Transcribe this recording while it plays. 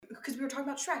because we were talking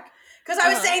about Shrek. Because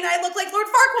I was saying that I look like Lord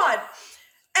Farquaad.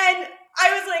 And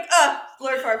I was like,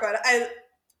 Lord Farquaad. I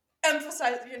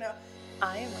emphasize,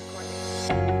 I am recording.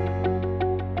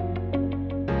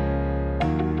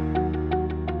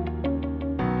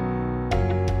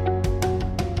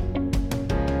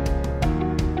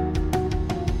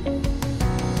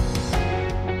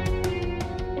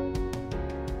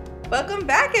 Welcome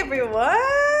back, everyone.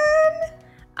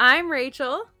 I'm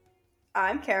Rachel.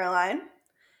 I'm Caroline.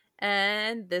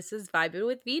 And this is Vibing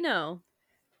with Vino.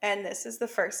 And this is the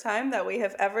first time that we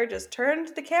have ever just turned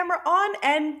the camera on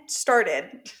and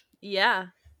started. Yeah.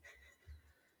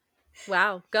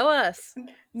 Wow. Go us.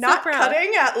 Not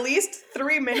cutting at least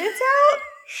 3 minutes out?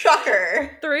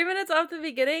 Shocker. 3 minutes off the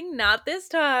beginning? Not this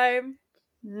time.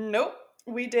 Nope.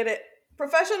 We did it.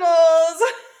 Professionals.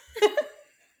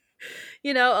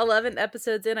 11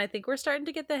 episodes in, I think we're starting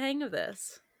to get the hang of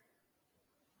this.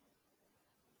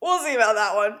 We'll see about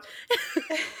that one.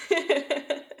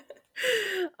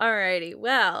 Alrighty.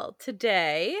 Well,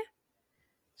 today,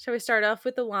 shall we start off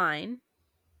with the wine?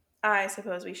 I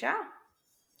suppose we shall.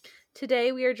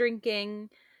 Today we are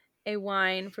drinking a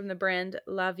wine from the brand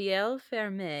La Vielle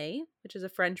Fermée, which is a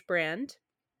French brand.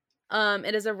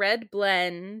 It is a red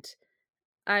blend.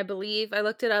 I believe, I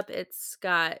looked it up, it's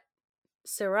got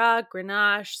Syrah,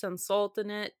 Grenache, some salt in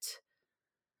it.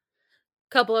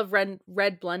 Couple of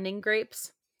red blending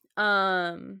grapes.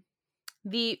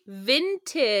 The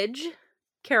vintage,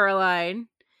 Caroline,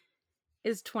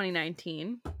 is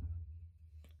 2019.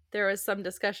 There was some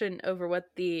discussion over what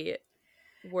the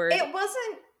word It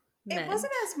wasn't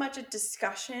as much a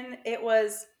discussion. It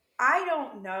was, I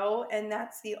don't know, and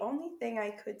that's the only thing I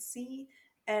could see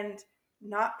and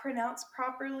not pronounce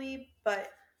properly, but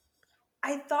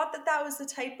I thought that was the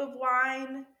type of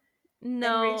wine.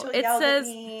 No, and Rachel it yelled says,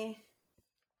 at me.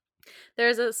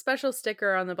 There's a special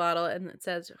sticker on the bottle and it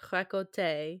says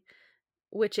Récolté,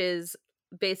 which is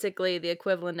basically the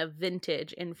equivalent of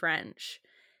vintage in French.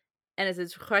 And it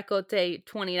says Récolté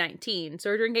 2019.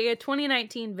 So we're drinking a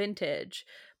 2019 vintage,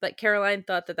 but Caroline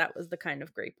thought that was the kind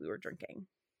of grape we were drinking.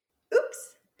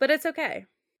 Oops. But it's okay.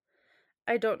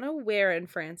 I don't know where in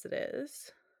France it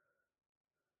is.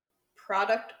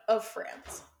 Product of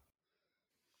France.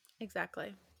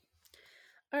 Exactly.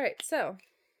 All right, so.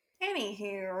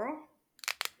 Anywho.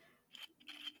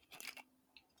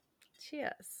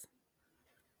 Cheers.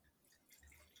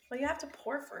 Well, you have to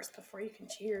pour first before you can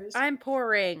cheers. I'm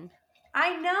pouring.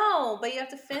 I know, but you have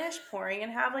to finish pouring and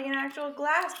have like an actual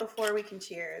glass before we can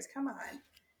cheers. Come on.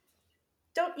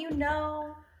 Don't you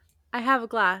know? I have a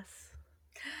glass.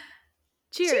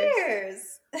 Cheers.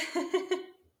 Cheers.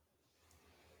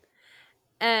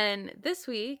 And this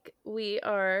week we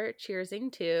are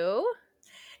cheersing to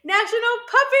National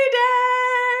Puppy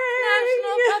Day!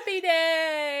 National Puppy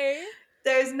Day!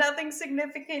 There's nothing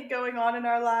significant going on in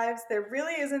our lives. There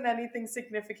really isn't anything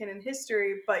significant in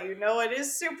history, but you know what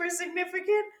is super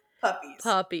significant? Puppies.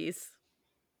 Puppies.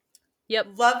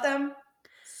 Yep. Love them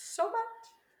so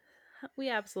much.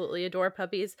 We absolutely adore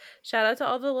puppies. Shout out to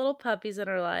all the little puppies in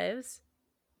our lives.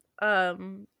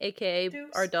 AKA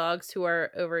Deuce. Our dogs who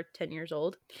are over 10 years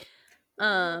old.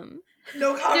 No comment.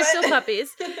 They're still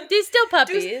puppies. They're still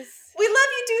puppies. Deuce. We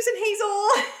love you, Deuce and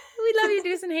Hazel. We love you,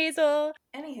 Deuce and Hazel.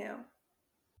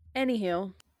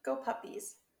 Anywho. Go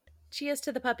puppies. Cheers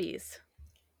to the puppies.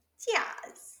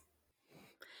 Cheers.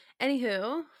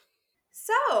 Anywho.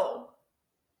 So,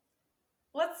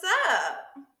 what's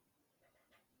up?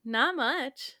 Not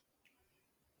much.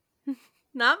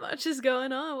 Not much is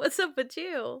going on. What's up with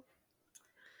you?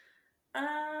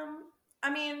 I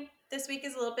mean, this week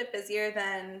is a little bit busier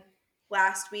than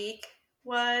last week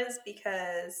was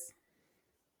because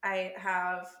I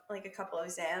have like a couple of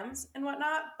exams and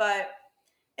whatnot, but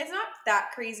it's not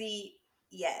that crazy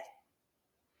yet.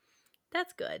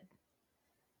 That's good.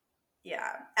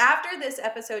 Yeah. After this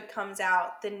episode comes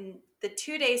out, then the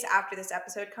 2 days after this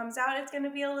episode comes out, it's going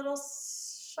to be a little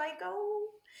psycho.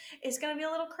 It's going to be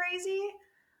a little crazy.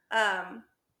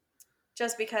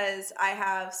 Just because I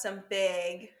have some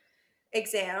big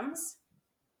exams.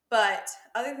 But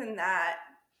other than that,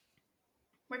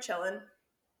 we're chilling.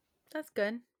 That's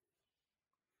good.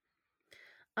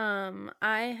 I've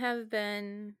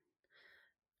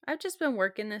just been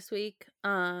working this week.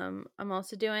 I'm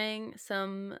also doing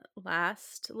some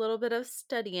last little bit of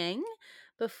studying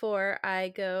before I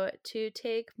go to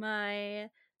take my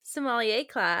sommelier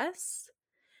class,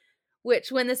 which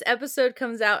when this episode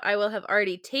comes out, I will have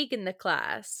already taken the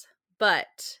class.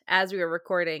 But as we are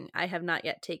recording, I have not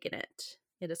yet taken it.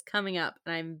 It is coming up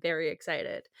and I'm very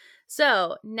excited.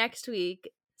 So next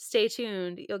week, stay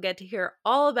tuned. You'll get to hear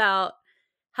all about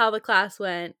how the class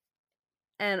went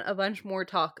and a bunch more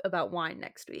talk about wine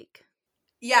next week.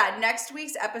 Yeah, next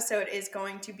week's episode is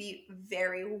going to be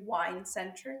very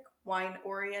wine-centric,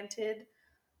 wine-oriented,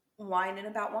 wine and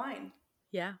about wine.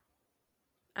 Yeah,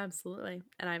 absolutely.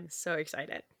 And I'm so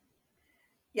excited.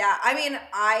 Yeah, I mean,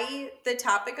 the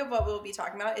topic of what we'll be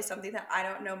talking about is something that I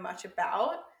don't know much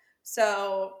about.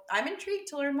 So I'm intrigued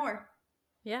to learn more.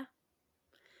 Yeah.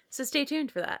 So stay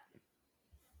tuned for that.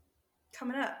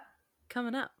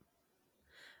 Coming up.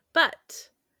 But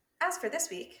As for this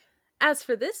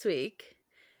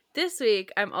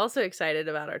week, I'm also excited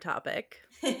about our topic.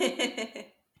 we're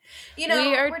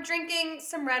drinking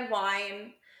some red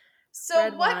wine.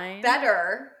 So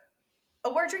better?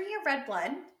 Oh, we're drinking a red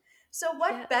blend. So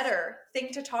what better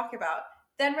thing to talk about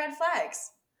than red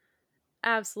flags?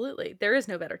 Absolutely. There is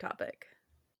no better topic.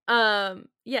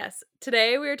 Yes.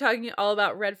 Today we are talking all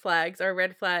about red flags, our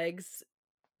red flags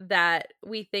that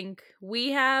we think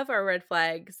we have, our red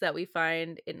flags that we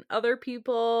find in other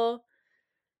people,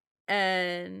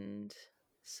 and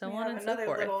so on and so forth.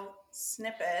 Another little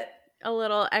snippet. A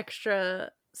little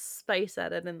extra spice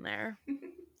added in there.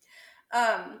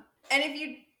 And if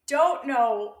you don't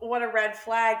know what a red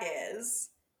flag is,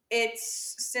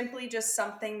 it's simply just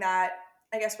something that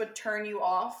I guess would turn you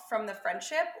off from the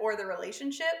friendship or the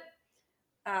relationship.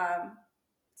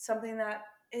 Something that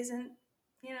isn't,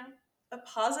 a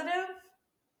positive.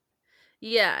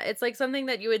 Yeah, it's like something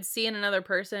that you would see in another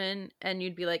person and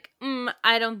you'd be like,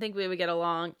 I don't think we would get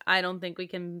along. I don't think we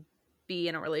can be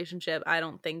in a relationship. I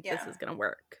don't think this is going to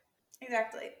work.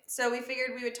 Exactly. So we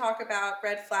figured we would talk about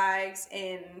red flags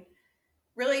in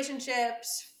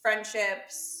relationships,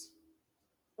 friendships,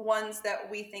 ones that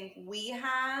we think we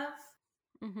have.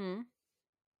 Mm-hmm.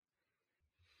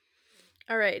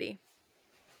 Alrighty.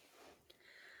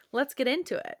 Let's get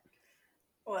into it.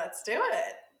 Let's do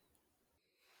it.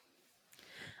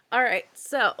 All right.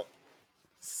 So,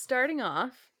 starting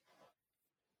off,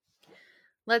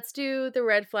 let's do the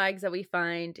red flags that we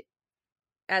find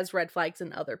as red flags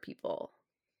in other people.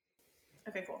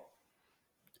 Okay, cool.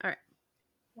 All right.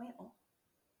 Well,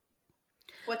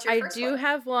 what's your first one? I do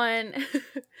have one.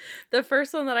 The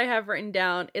first one that I have written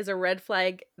down is a red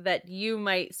flag that you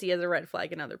might see as a red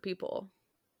flag in other people.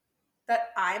 That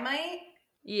I might?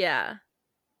 Yeah.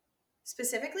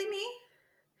 Specifically me?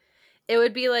 It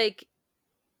would be like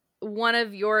one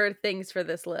of your things for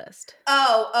this list.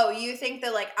 Oh, you think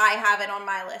that like I have it on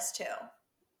my list too?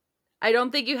 I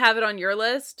don't think you have it on your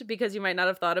list because you might not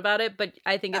have thought about it, but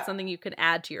I think it's something you can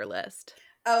add to your list.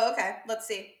 Oh, okay. Let's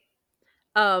see.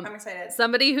 I'm excited.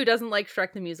 Somebody who doesn't like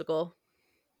Shrek the Musical.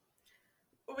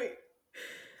 Wait.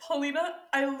 Paulina,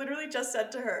 I literally just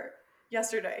said to her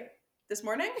this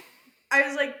morning, I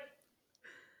was like,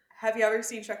 have you ever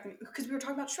seen Shrek? Because we were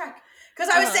talking about Shrek. Because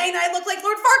I was saying that I look like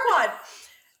Lord Farquaad.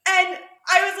 And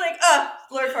I was like,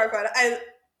 Lord Farquaad. I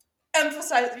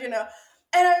emphasize,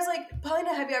 And I was like,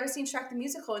 Paulina, have you ever seen Shrek the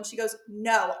Musical? And she goes,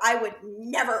 no, I would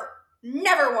never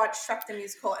watch Shrek the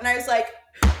Musical. And I was like,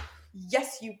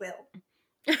 yes, you will.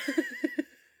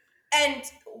 And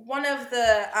one of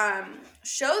the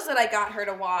shows that I got her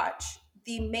to watch,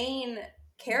 the main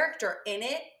character in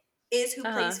it is who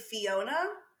plays Fiona.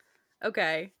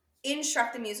 Okay. In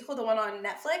Shrek the Musical, the one on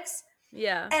Netflix.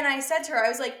 Yeah. And I said to her, I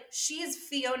was like, she's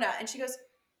Fiona. And she goes,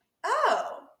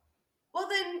 oh, well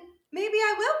then maybe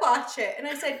I will watch it. And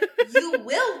I said, you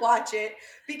will watch it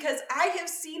because I have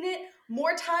seen it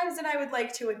more times than I would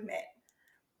like to admit.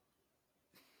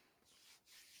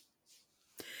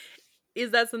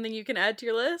 Is that something you can add to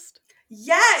your list?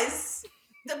 Yes.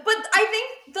 But I think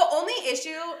the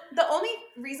only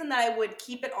reason that I would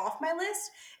keep it off my list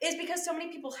is because so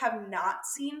many people have not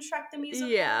seen Shrek the Musical.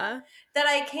 Yeah. That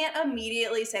I can't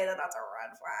immediately say that that's a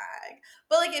red flag.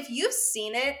 But like if you've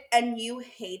seen it and you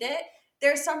hate it,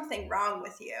 there's something wrong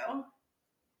with you.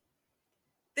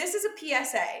 This is a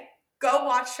PSA. Go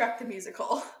watch Shrek the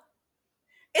Musical.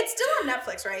 It's still on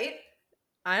Netflix, right?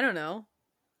 I don't know.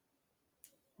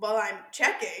 Well, I'm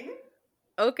checking.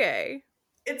 Okay.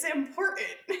 It's important.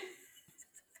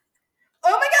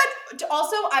 Oh my god!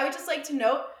 Also, I would just like to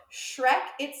note,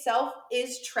 Shrek itself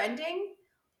is trending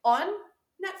on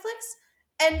Netflix.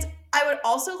 And I would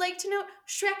also like to note,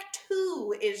 Shrek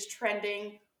 2 is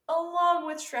trending along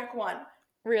with Shrek 1.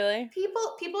 Really?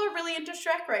 People are really into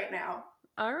Shrek right now.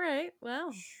 All right.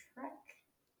 Well. Shrek.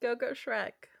 Go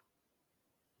Shrek.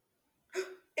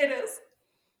 It is.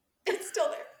 It's still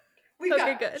there. We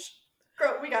got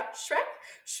Shrek,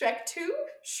 Shrek 2,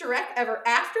 Shrek Ever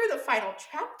After, the final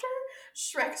chapter,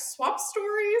 Shrek Swap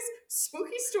Stories,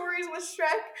 Spooky Stories with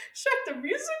Shrek, Shrek the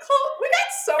Musical. We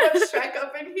got so much Shrek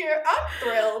up in here. I'm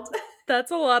thrilled.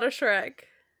 That's a lot of Shrek.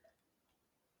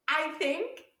 I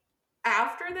think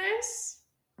After this,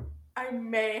 I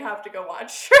may have to go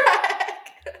watch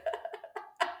Shrek.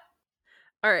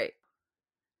 All right.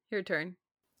 Your turn.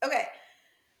 Okay.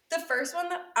 The first one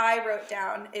that I wrote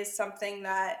down is something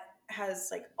that has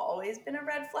like always been a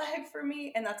red flag for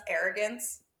me, and that's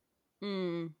arrogance.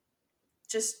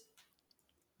 Just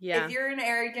Yeah. if you're an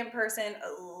arrogant person,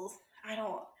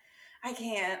 I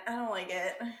can't. I don't like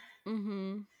it.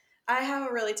 I have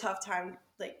a really tough time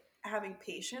like having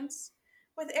patience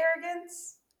with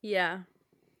arrogance. Yeah.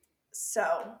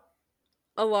 So,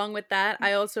 Along with that,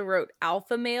 I also wrote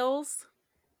alpha males.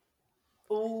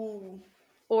 ooh,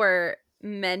 Or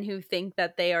men who think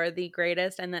that they are the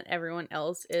greatest and that everyone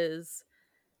else is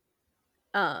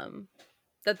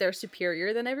that they're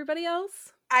superior than everybody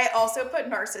else. I also put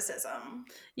narcissism.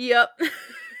 Yep.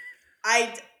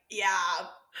 Yeah.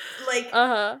 Like,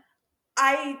 Uh-huh.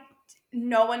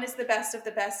 no one is the best of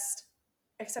the best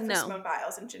except for No. Simone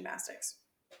Biles in gymnastics.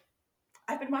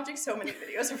 I've been watching so many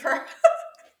videos of her.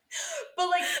 But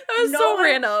like, That was so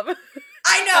random.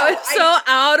 I know. That was so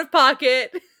out of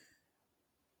pocket.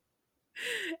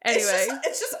 Anyway.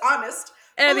 It's just honest.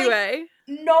 Anyway.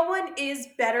 But like, no one is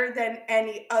better than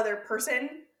any other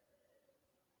person.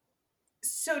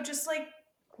 So just like,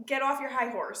 get off your high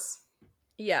horse.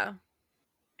 Yeah.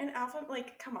 And alpha,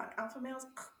 like, come on, alpha males.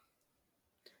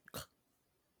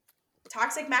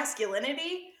 Toxic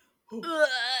masculinity.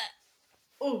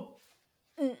 Ooh.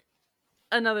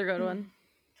 Another good one.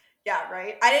 Yeah,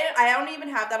 right. I don't even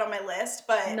have that on my list,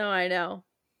 but no, I know.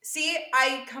 See,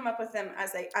 I come up with them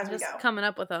as we go. Coming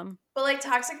up with them. But like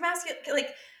toxic masculinity, like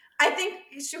I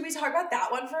think should we talk about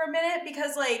that one for a minute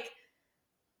because like,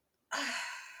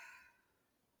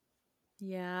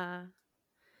 yeah.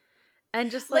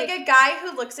 And just like a guy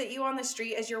who looks at you on the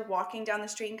street as you're walking down the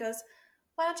street and goes,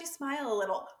 "Why don't you smile a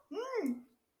little?"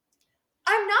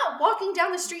 I'm not walking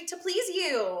down the street to please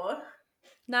you.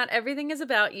 Not everything is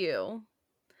about you.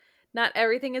 Not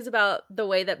everything is about the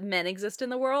way that men exist in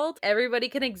the world. Everybody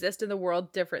can exist in the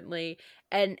world differently,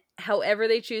 and however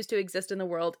they choose to exist in the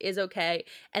world is okay,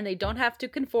 and they don't have to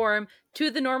conform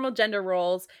to the normal gender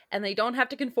roles, and they don't have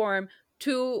to conform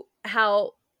to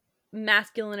how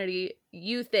masculinity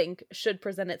you think should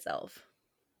present itself.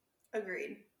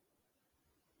 Agreed.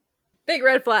 Big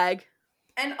red flag.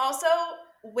 And also,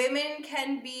 women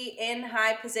can be in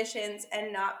high positions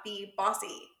and not be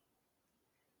bossy.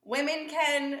 Women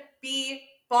can be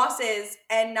bosses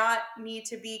and not need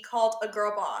to be called a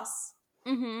girl boss.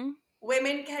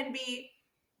 Women can be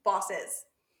bosses.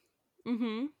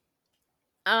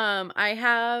 I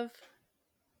have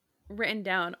written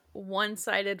down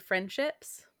one-sided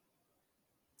friendships.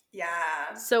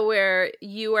 Yeah. So where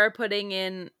you are putting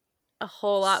in a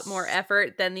whole lot more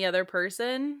effort than the other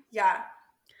person. Yeah.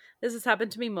 This has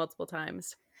happened to me multiple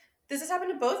times. This has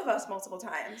happened to both of us multiple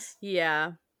times.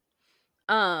 Yeah.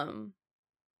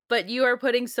 But you are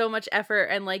putting so much effort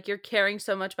and like you're caring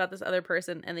so much about this other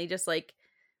person and they just like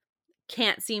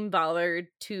can't seem bothered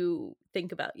to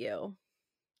think about you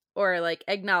or like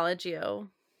acknowledge you.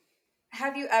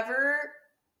 Have you ever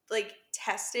like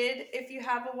tested if you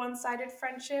have a one-sided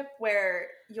friendship where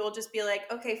you'll just be like,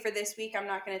 okay, for this week I'm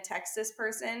not going to text this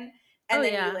person, and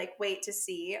then you like wait to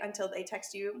see until they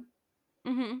text you,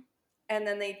 and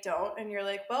then they don't, and you're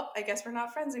like, well, I guess we're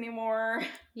not friends anymore.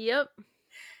 Yep.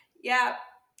 Yeah,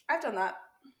 I've done that.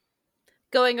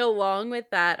 Going along with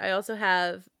that, I also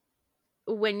have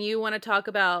when you want to talk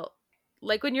about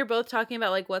like when you're both talking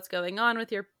about like what's going on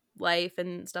with your life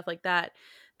and stuff like that,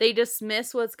 they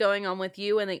dismiss what's going on with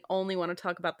you and they only want to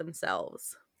talk about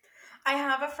themselves. I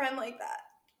have a friend like that.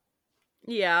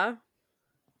 Yeah.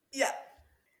 Yeah.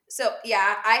 So,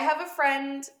 yeah, I have a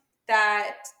friend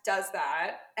that does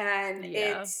that, and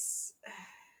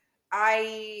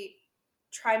I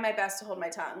try my best to hold my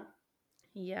tongue.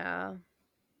 Yeah.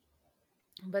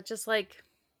 But just like,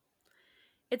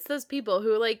 it's those people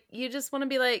who like, you just want to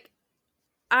be like,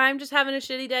 I'm just having a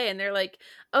shitty day. And they're like,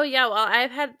 oh yeah, well,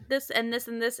 I've had this and this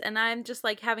and this, and I'm just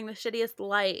like having the shittiest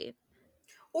life.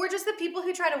 Or just the people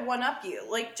who try to one-up you,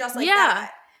 like just like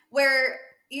that. Where,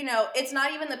 you know, it's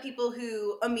not even the people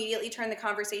who immediately turn the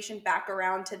conversation back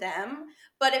around to them.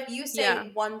 But if you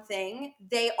say one thing,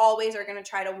 they always are going to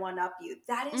try to one-up you.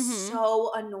 That is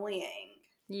so annoying.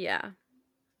 Yeah.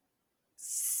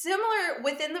 Similar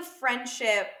within the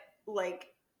friendship, like,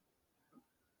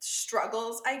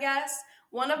 struggles, I guess.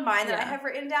 One of mine that I have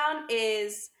written down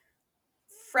is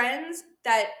friends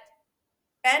that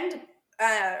end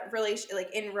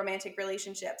like in romantic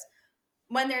relationships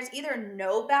when there's either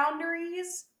no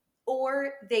boundaries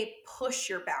or they push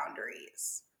your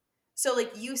boundaries. So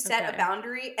like you set a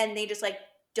boundary and they just like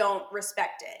don't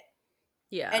respect it.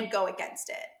 Yeah. And go against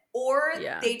it. or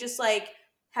Yeah. they just like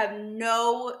have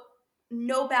no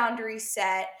boundaries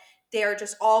set. They're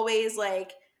just always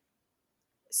like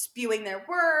spewing their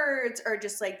words or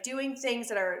just like doing things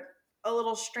that are a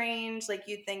little strange. Like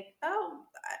you think, oh,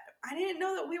 I didn't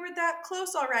know that we were that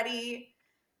close already.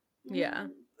 Yeah.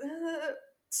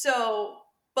 So,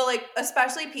 but like,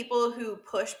 especially people who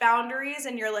push boundaries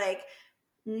and you're like,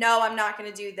 no, I'm not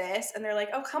going to do this. And they're like,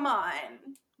 oh, come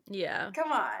on. Yeah.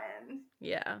 Come on.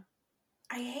 Yeah.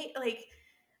 I hate, like,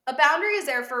 a boundary is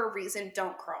there for a reason.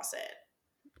 Don't cross it.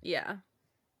 Yeah.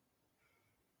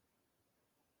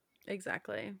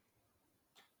 Exactly.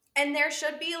 And there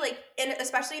should be, like,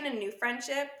 especially in a new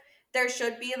friendship, there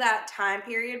should be that time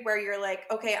period where you're like,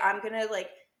 okay, I'm going to, like,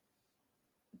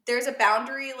 there's a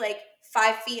boundary, like,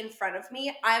 5 feet in front of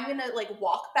me. I'm going to, like,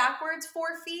 walk backwards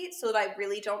 4 feet so that I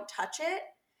really don't touch it.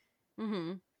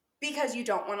 Mm-hmm. Because you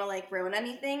don't want to like ruin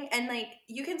anything, and like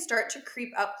you can start to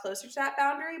creep up closer to that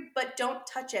boundary, but don't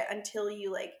touch it until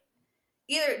you like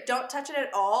either don't touch it at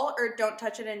all or don't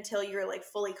touch it until you're like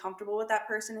fully comfortable with that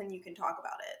person and you can talk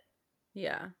about it.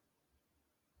 Yeah.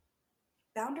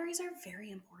 Boundaries are very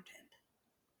important.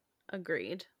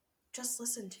 Agreed. Just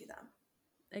listen to them.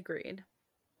 Agreed.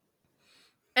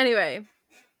 Anyway,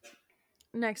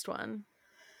 next one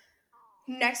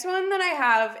that I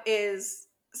have is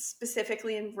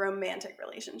specifically in romantic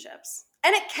relationships,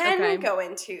 and it can go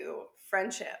into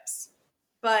friendships,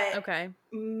 but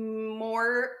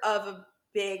more of a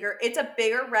it's a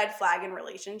bigger red flag in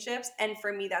relationships, and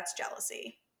for me that's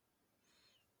jealousy.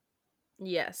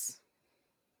 Yes.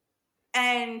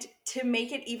 And to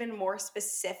make it even more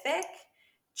specific,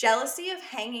 jealousy of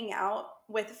hanging out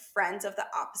with friends of the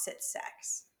opposite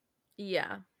sex.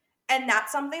 Yeah. And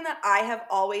that's something that I have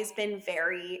always been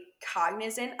very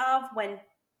cognizant of when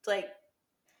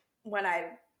I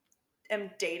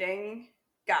am dating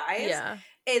guys,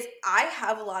 is I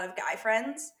have a lot of guy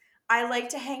friends. I like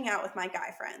to hang out with my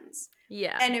guy friends.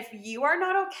 Yeah. And if you are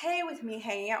not okay with me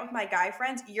hanging out with my guy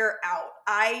friends, you're out.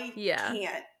 I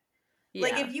can't. Yeah.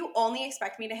 Like, if you only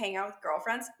expect me to hang out with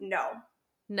girlfriends, no.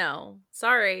 No.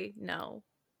 Sorry. No.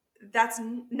 That's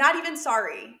not even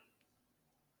sorry.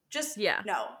 Just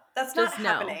no. That's not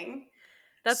happening. No.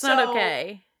 That's not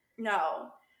okay. No.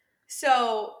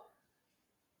 So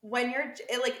when you're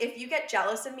like, if you get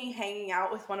jealous of me hanging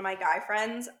out with one of my guy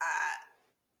friends,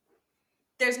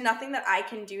 there's nothing that I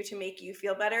can do to make you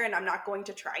feel better, and I'm not going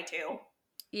to try to.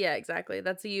 Yeah, exactly.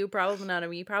 That's a you problem, not a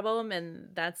me problem, and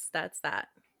that's that.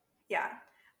 Yeah.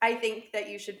 I think that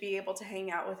you should be able to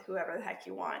hang out with whoever the heck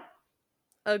you want.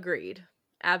 Agreed.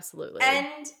 Absolutely.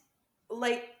 And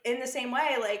like in the same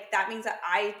way, like that means that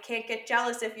I can't get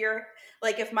jealous if you're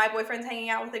like, if my boyfriend's hanging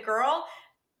out with a girl,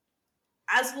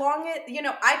 as long as,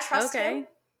 I trust him.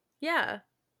 Yeah.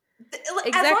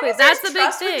 Exactly. That's the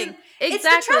big thing. It's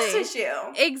the trust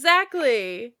issue.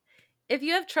 Exactly. If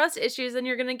you have trust issues, then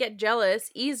you're going to get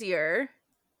jealous easier.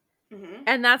 Mm-hmm.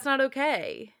 And that's not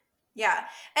okay. Yeah.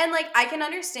 And like, I can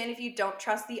understand if you don't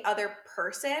trust the other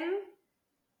person,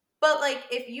 but like,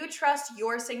 if you trust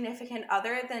your significant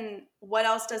other, then what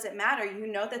else does it matter? You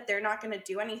know that they're not going to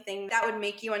do anything that would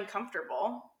make you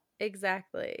uncomfortable.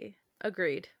 Exactly.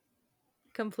 Agreed.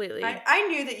 Completely. I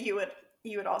knew that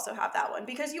you would also have that one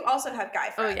because you also have guy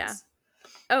friends.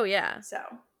 Oh yeah. So,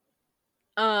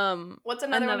 what's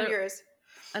another one of yours?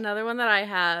 Another one that I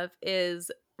have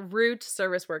is rude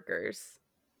service workers.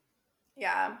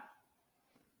 Yeah.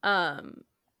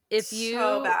 If you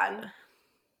so bad.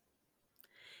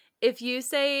 If you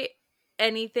say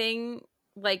anything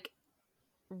like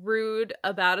rude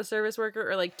about a service worker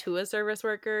or like to a service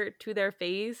worker to their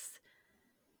face,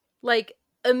 like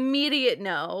immediate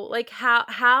no. Like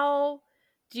how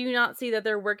do you not see that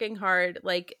they're working hard?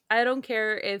 Like, I don't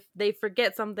care if they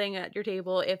forget something at your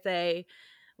table, if they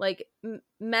like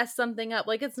mess something up.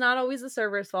 Like, it's not always the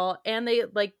server's fault, and they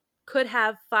like could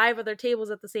have 5 other tables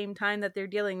at the same time that they're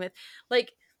dealing with.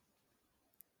 Like,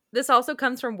 this also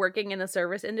comes from working in the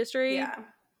service industry. Yeah.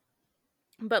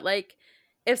 But like,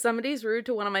 if somebody's rude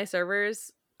to one of my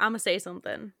servers, I'm gonna say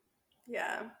something.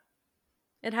 Yeah.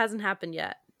 It hasn't happened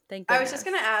yet. Thank goodness. I was just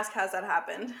gonna ask, has that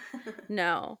happened?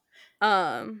 No.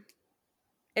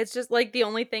 It's just like the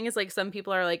only thing is like some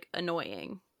people are like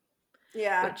annoying.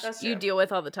 Yeah, which that's true. You deal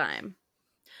with all the time.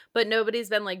 But nobody's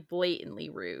been like blatantly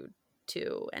rude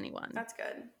to anyone. That's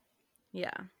good.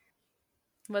 Yeah.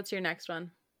 What's your next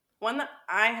one? One that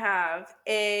I have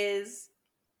is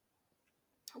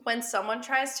when someone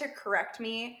tries to correct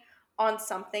me on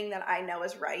something that I know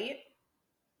is right.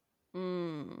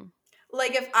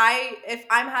 Like if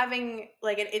I'm having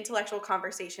like an intellectual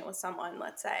conversation with someone,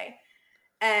 let's say,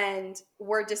 and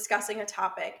we're discussing a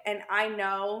topic and I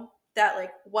know that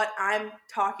like what I'm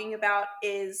talking about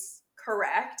is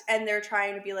correct, and they're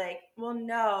trying to be like, well,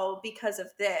 no, because of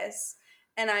this.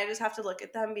 And I just have to look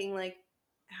at them being like,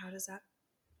 how does that,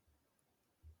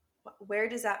 where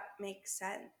does that make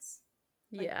sense?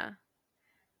 Like, Yeah.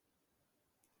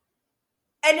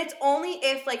 and it's only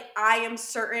if like I am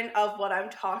certain of what I'm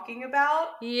talking about,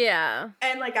 Yeah.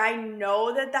 and like I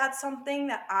know that that's something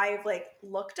that I've like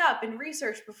looked up and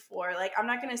researched before. Like I'm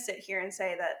not going to sit here and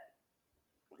say that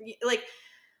like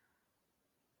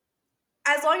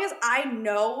as long as I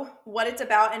know what it's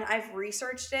about and I've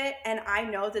researched it and I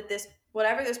know that this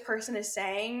whatever this person is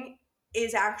saying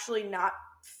is actually not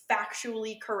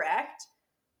factually correct,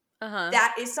 Uh-huh.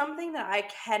 that is something that I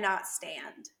cannot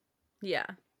stand. Yeah.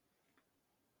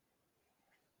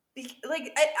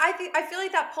 Like I feel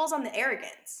like that pulls on the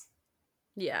arrogance.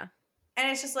 Yeah. And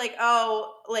it's just like,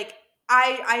 oh, like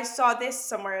I saw this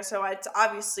somewhere, so it's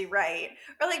obviously right.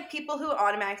 Or like people who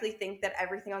automatically think that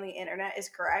everything on the internet is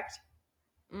correct.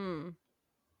 Mm.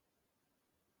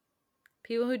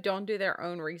 People who don't do their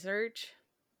own research.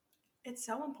 It's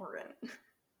so important.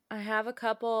 I have a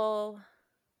couple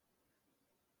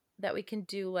that we can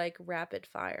do like rapid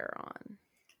fire on.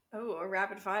 Oh, a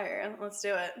rapid fire. Let's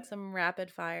do it. Some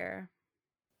rapid fire.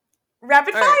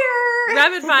 Rapid All right. fire.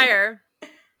 Rapid fire.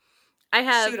 I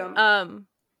Shoot have 'em.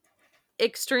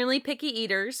 extremely picky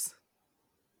eaters.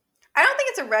 I don't think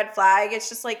it's a red flag. It's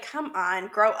just like, come on,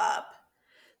 grow up.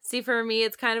 See, for me,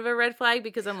 it's kind of a red flag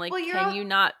because I'm like, Well, can you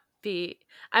not be?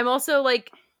 I'm also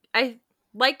like, I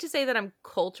like to say that I'm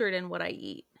cultured in what I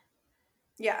eat.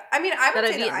 Yeah. I mean, I That would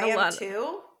I've say that eaten I a am lot.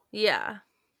 too. Yeah.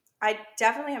 I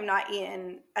definitely have not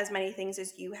eaten as many things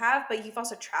as you have, but you've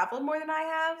also traveled more than I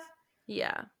have.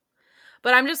 Yeah.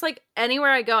 But I'm just like,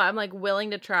 anywhere I go, I'm like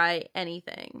willing to try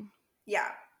anything. Yeah.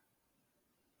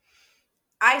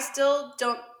 I still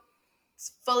don't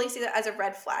fully see that as a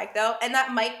red flag though. And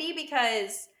that might be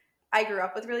because I grew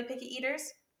up with really picky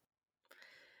eaters.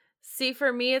 See,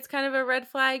 for me, it's kind of a red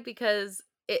flag because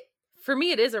for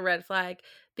me, it is a red flag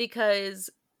because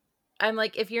I'm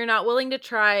like, if you're not willing to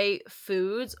try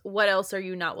foods, what else are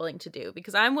you not willing to do?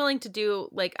 Because I'm willing to do,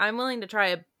 like, I'm willing to try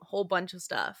a whole bunch of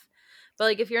stuff. But,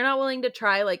 like, if you're not willing to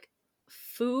try, like,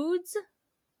 foods,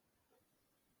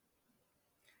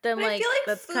 then, But I feel like, like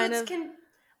that's kind foods of, can,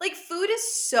 like, food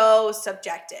is so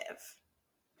subjective.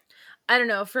 I don't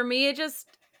know. For me, it just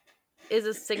is a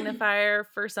signifier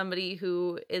for somebody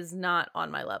who is not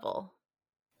on my level.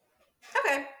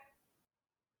 Okay.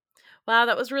 Wow,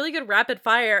 that was really good rapid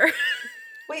fire.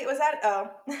 Wait, was that? Oh.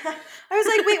 I was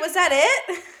like, wait, was that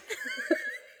it?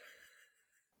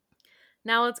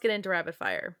 Now let's get into rapid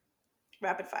fire.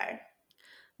 Rapid fire.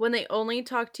 When they only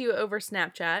talk to you over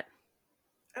Snapchat.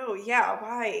 Oh yeah,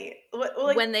 why?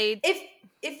 Like, When they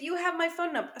if you have my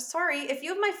phone number, sorry, if you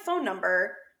have my phone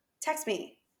number, text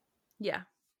me. yeah.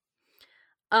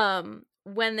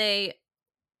 When they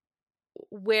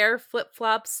wear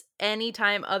flip-flops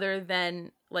anytime other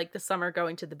than like the summer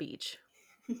going to the beach.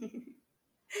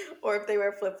 Or if they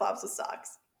wear flip flops with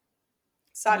socks.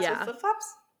 Socks with Yeah. flip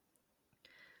flops?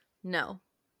 No.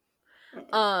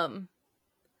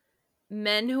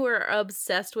 Men who are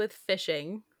obsessed with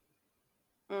fishing.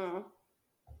 Mm.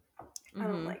 I don't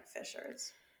Mm-hmm. like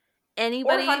fishers. Or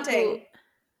Anybody who hunting.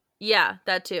 yeah,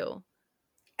 that too.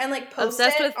 And like post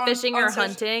Obsessed it with fishing on or social,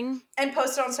 hunting. and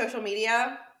post it on social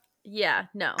media. Yeah,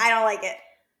 no. I don't like it.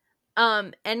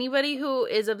 Anybody who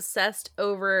is obsessed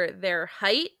over their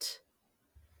height,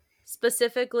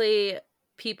 specifically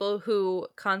people who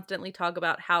constantly talk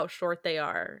about how short they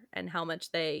are and how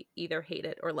much they either hate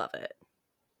it or love it.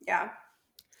 Yeah.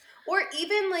 Or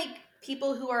even like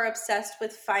people who are obsessed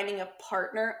with finding a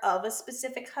partner of a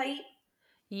specific height.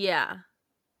 Yeah,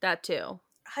 that too.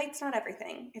 Height's not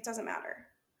everything. It doesn't matter.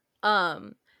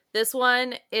 This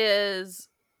one is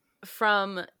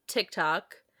from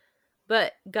TikTok,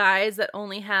 but guys that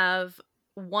only have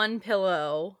one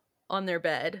pillow on their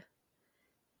bed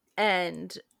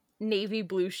and navy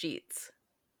blue sheets.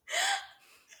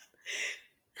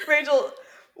 Rachel,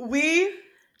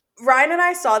 Ryan and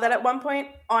I saw that at one point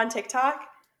on TikTok,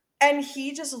 and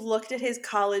he just looked at his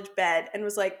college bed and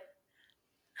was like,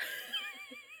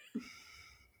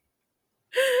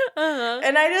 Uh-huh.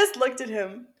 and I just looked at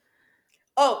him.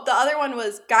 Oh, the other one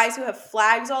was guys who have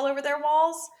flags all over their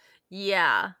walls.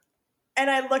 Yeah. And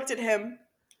I looked at him.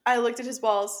 I looked at his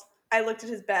walls. I looked at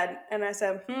his bed, and I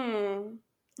said,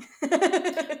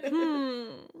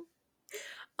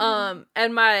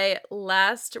 And my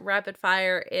last rapid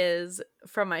fire is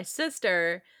from my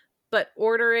sister, but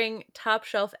ordering top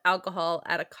shelf alcohol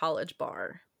at a college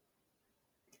bar.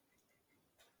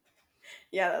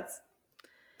 Yeah,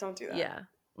 don't do that. Yeah.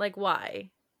 Like,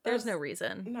 why? There's no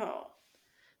reason. No.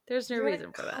 There's no You're at reason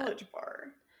a for that. college bar.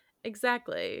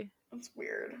 Exactly. That's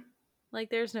weird. Like,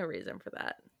 there's no reason for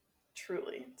that.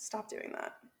 Truly. Stop doing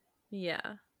that.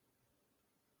 Yeah.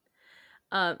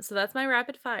 So that's my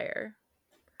rapid fire.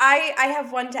 I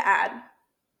have one to add.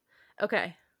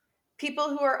 Okay. People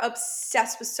who are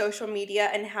obsessed with social media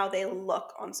and how they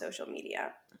look on social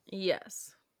media.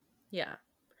 Yes. Yeah.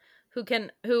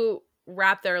 Who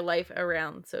wrap their life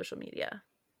around social media.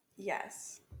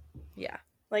 Yes. Yeah.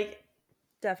 Like,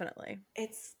 definitely.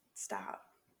 Stop.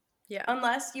 Yeah.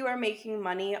 Unless you are making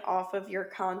money off of your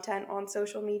content on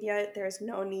social media, there's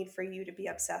no need for you to be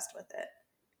obsessed with it.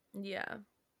 Yeah.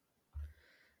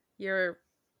 Your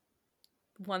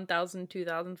 1,000,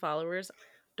 2,000 followers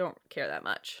don't care that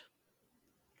much.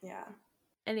 Yeah.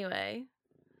 Anyway,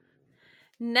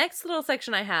 next little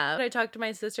section I have, I talked to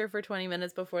my sister for 20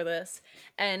 minutes before this,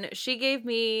 and she gave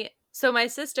me, so my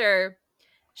sister,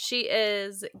 she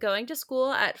is going to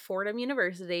school at Fordham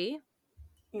University.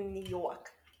 In New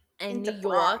York. In New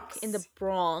York, in the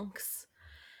Bronx.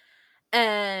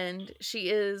 And she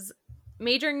is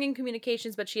majoring in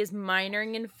communications, but she is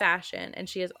minoring in fashion, and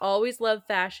she has always loved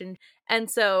fashion. And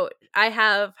so I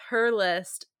have her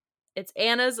list. It's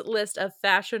Anna's list of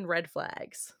fashion red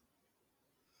flags.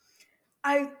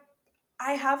 I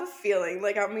have a feeling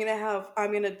like I'm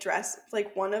gonna dress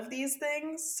like one of these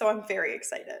things, so I'm very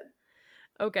excited.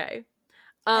 Okay.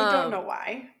 I don't know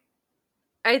why.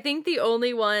 I think the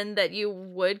only one that you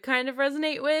would kind of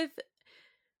resonate with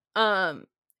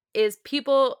is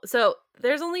people, so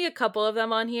there's only a couple of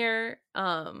them on here,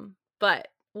 but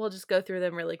we'll just go through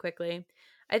them really quickly.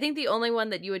 I think the only one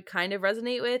that you would kind of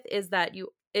resonate with is that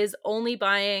you is only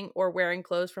buying or wearing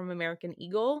clothes from American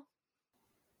Eagle.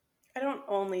 I don't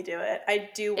only do it. I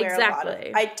do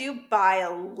Exactly. I do buy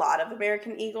a lot of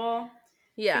American Eagle.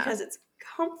 Yeah. Because it's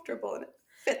comfortable and it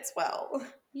fits well.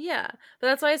 Yeah. But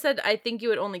that's why I said I think you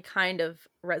would only kind of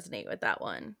resonate with that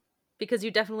one. Because you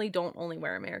definitely don't only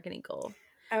wear American Eagle.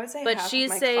 I would say but half of she's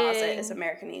my saying, closet is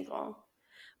American Eagle.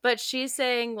 But she's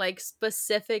saying, like,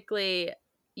 specifically,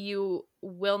 you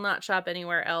will not shop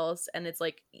anywhere else, and it's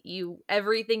like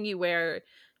everything you wear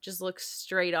just looks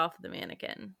straight off the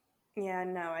mannequin. Yeah,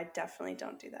 no, I definitely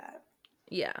don't do that.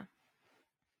 Yeah.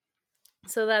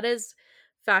 So that is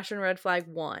fashion red flag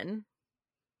 1.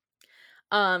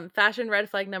 Fashion red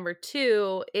flag number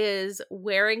 2 is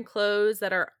wearing clothes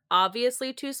that are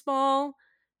obviously too small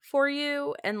for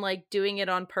you and like doing it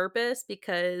on purpose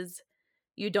because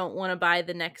you don't want to buy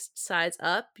the next size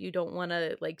up. You don't want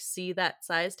to like see that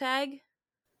size tag.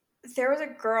 There was a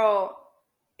girl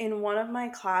in one of my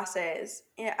classes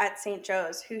at St.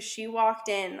 Joe's who she walked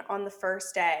in on the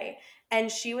first day and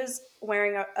she was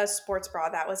wearing a sports bra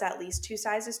that was at least 2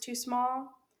 sizes too small.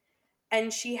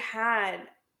 And she had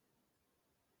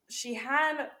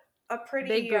a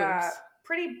Big boobs.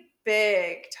 pretty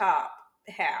big top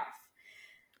half.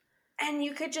 And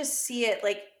you could just see it,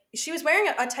 like, she was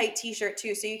wearing a tight t-shirt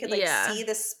too, so you could, like, see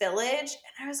the spillage.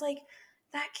 And I was like,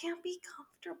 that can't be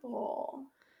comfortable.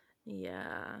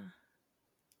 Yeah.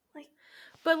 Like,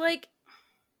 but, like,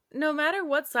 no matter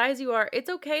what size you are, it's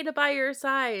okay to buy your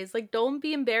size. Like, don't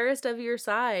be embarrassed of your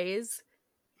size.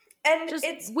 And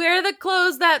just wear the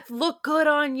clothes that look good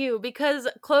on you, because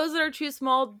clothes that are too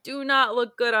small do not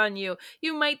look good on you.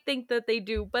 You might think that they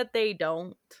do, but they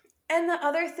don't. And the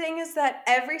other thing is that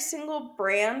every single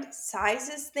brand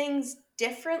sizes things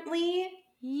differently.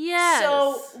 Yes.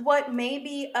 So what may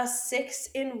be a 6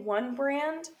 in one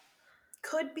brand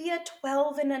could be a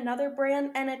 12 in another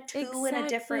brand and a 2 in a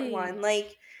different one.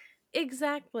 Like,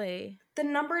 exactly. The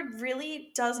number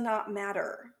really does not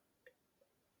matter.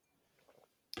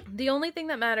 The only thing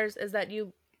that matters is that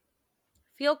you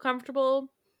feel comfortable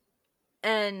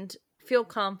and feel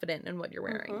confident in what you're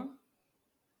wearing. Mm-hmm.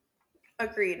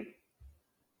 Agreed.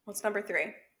 What's number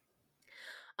 3?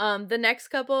 The next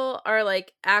couple are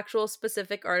like actual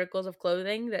specific articles of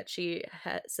clothing that she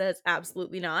says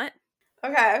absolutely not.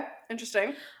 Okay,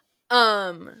 interesting.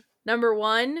 Number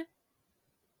 1,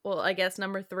 well, I guess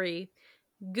number 3,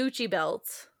 Gucci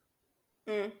belts.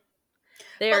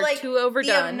 They are like, too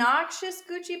overdone. The obnoxious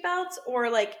Gucci belts, or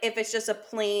like if it's just a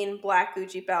plain black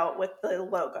Gucci belt with the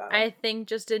logo? I think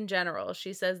just in general.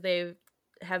 She says they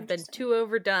have been too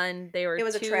overdone. It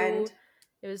was a trend.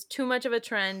 It was too much of a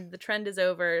trend. The trend is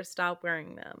over. Stop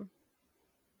wearing them.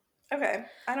 Okay.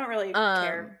 I don't really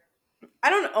care. I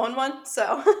don't own one,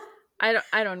 so I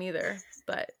don't either,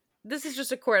 but this is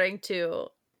just according to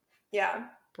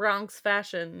Bronx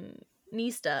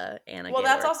fashionista Anna. Well,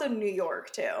 that's also New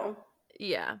York too.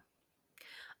 Yeah.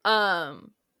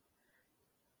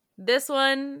 This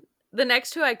one, the next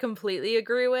two I completely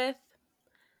agree with.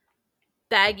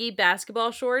 baggy basketball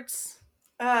shorts.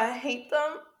 I hate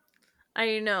them.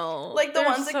 I know. Like the They're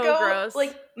ones that so go gross.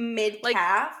 like mid Like,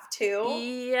 calf too.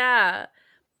 yeah.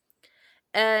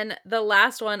 And the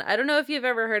last one, I don't know if you've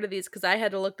ever heard of these because I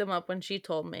had to look them up when she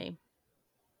told me.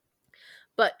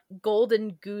 But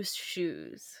golden goose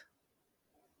shoes.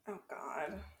 Oh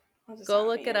God. What does Go that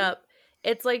look it mean? up.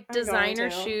 It's like I'm going designer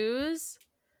to. shoes,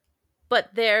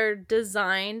 but they're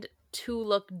designed to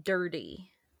look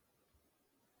dirty.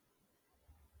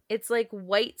 It's like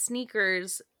white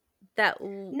sneakers that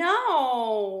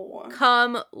No.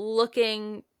 come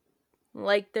looking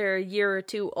like they're a year or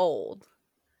two old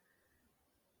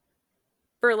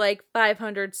for like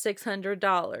 $500,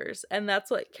 $600. And that's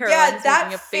what Yeah, Caroline's making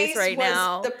that a face face right was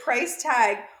now. the price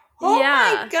tag. Oh my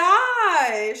Yeah.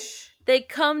 gosh. They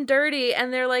come dirty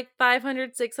and they're like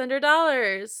 $500,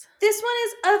 $600. This one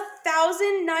is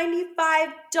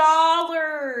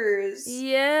 $1,095.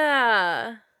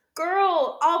 Yeah.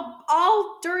 Girl,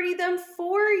 I'll dirty them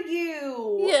for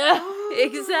you. Yeah, Oh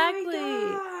exactly.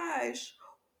 my gosh.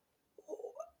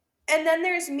 And then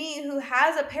there's me who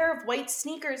has a pair of white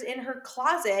sneakers in her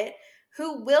closet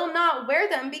who will not wear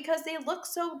them because they look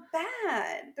so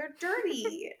bad. They're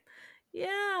dirty.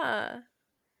 Yeah.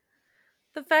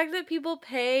 The fact that people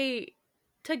pay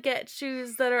to get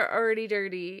shoes that are already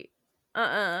dirty.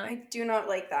 I do not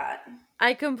like that.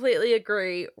 I completely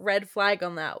agree. Red flag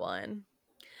on that one.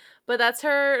 But that's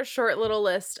her short little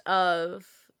list of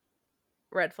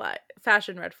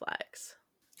fashion red flags.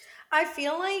 I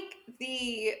feel like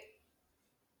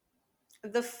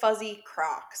the fuzzy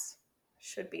Crocs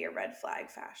should be a red flag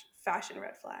fashion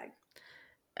red flag.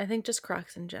 I think just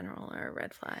Crocs in general are a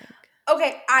red flag.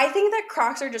 Okay, I think that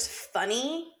Crocs are just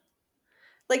funny.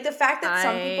 Like the fact that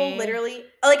some people literally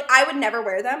like I would never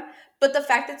wear them, but the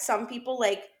fact that some people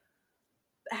like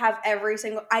have every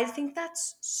single I think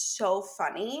that's so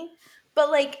funny. But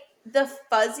like the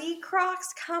fuzzy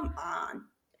Crocs, come on.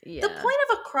 The Yeah. point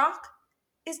of a Croc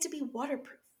is to be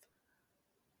waterproof.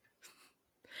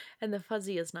 And the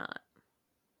fuzzy is not.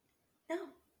 No.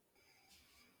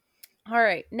 All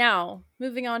right, now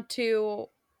moving on to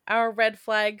our red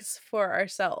flags for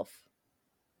ourselves.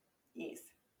 Yes.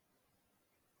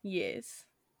 Yes.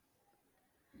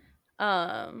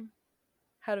 How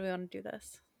do we want to do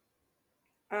this?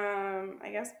 I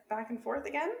guess back and forth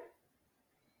again.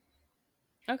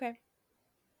 Okay.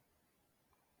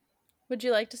 Would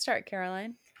you like to start,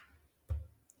 Caroline?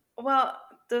 Well,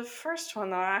 the first one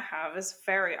that I have is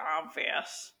very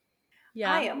obvious.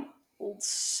 Yeah. I am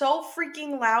so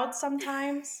freaking loud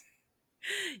sometimes.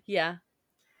 Yeah.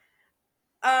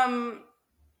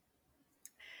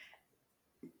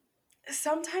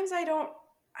 Sometimes I don't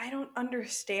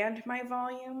understand my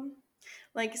volume.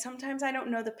 Like sometimes I don't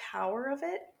know the power of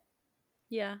it.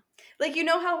 Yeah. Like you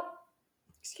know how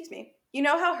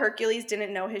Hercules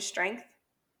didn't know his strength?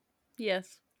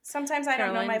 Yes. Sometimes I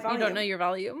don't know my Caroline, volume. you don't know your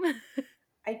volume.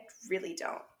 I really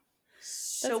don't. That's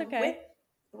So okay.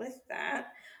 with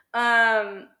that,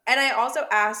 and I also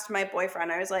asked my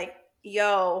boyfriend. I was like,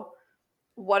 "Yo,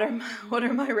 what are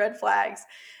my red flags?"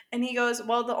 And he goes,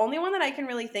 "Well, the only one that I can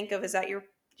really think of is that you're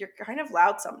kind of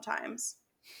loud sometimes."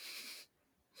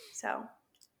 So,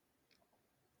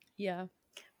 Yeah.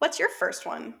 what's your first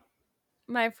one?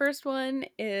 My first one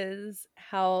is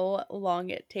how long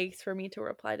it takes for me to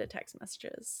reply to text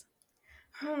messages.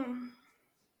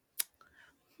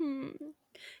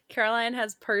 Caroline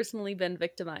has personally been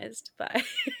victimized by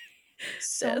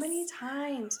So many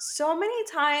times,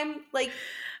 like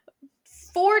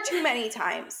far too many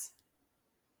times.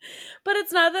 But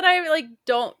it's not that I like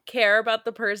don't care about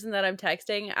the person that I'm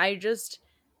texting. I just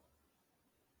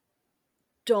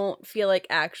don't feel like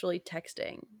actually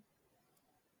texting.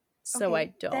 So Okay,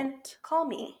 I don't. Then call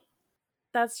me.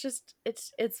 That's just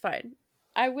it's fine.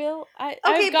 I've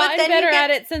Okay, but gotten then better at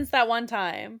it since that one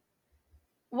time.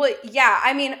 Well, yeah,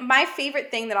 I mean, my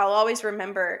favorite thing that I'll always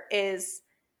remember is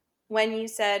when you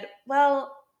said,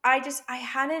 "Well, I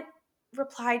hadn't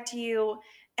replied to you,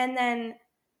 and then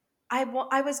I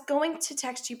was going to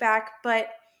text you back, but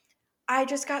I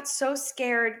just got so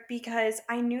scared because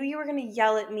I knew you were going to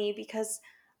yell at me because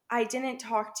I didn't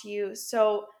talk to you.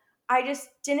 So I just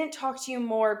didn't talk to you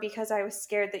more because I was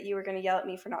scared that you were going to yell at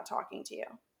me for not talking to you."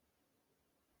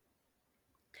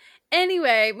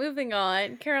 Anyway, moving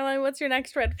on. Caroline, what's your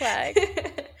next red flag?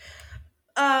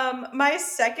 My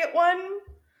second one,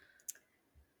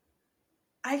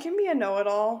 I can be a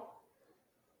know-it-all.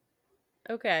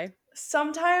 Okay.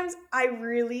 Sometimes I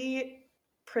really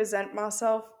present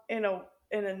myself in a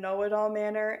know-it-all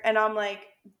manner, and I'm like,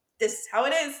 this is how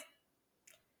it is.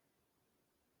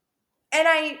 And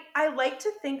I like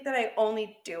to think that I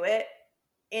only do it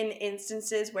in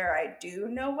instances where I do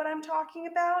know what I'm talking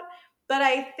about. But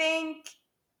I think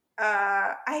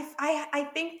I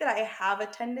think that I have a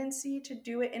tendency to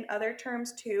do it in other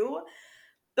terms too.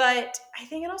 But I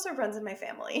think it also runs in my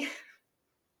family.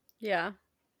 Yeah.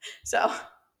 So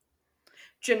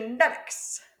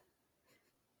genetics.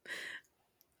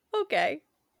 Okay.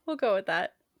 We'll go with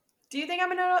that. Do you think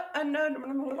I'm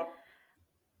a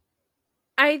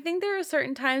I think there are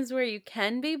certain times where you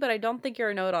can be, but I don't think you're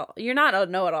a know-it-all. You're not a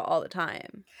know-it-all all the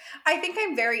time. I think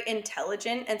I'm very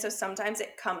intelligent, and so sometimes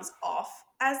it comes off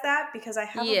as that because I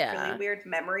have a really Yeah. weird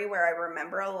memory where I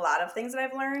remember a lot of things that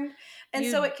I've learned. And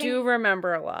so You it can, do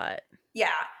remember a lot.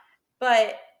 yeah.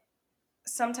 But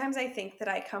sometimes I think that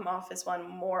I come off as one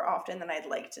more often than I'd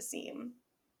like to seem.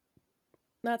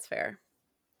 That's fair.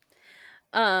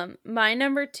 My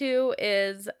number 2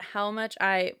 is how much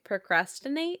I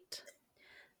procrastinate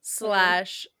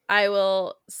Mm. / I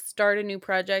will start a new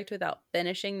project without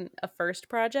finishing a first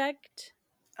project.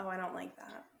 Oh, I don't like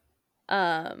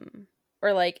that.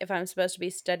 Or like if I'm supposed to be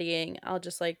studying, I'll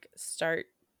just like start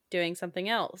doing something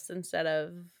else instead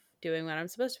of doing what I'm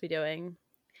supposed to be doing.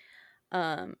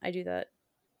 I do that.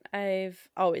 I've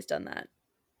always done that.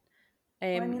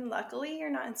 Well, I mean, luckily you're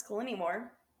not in school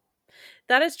anymore.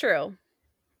 That is true.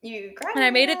 You And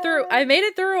I made it through. I graduated. made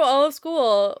it through all of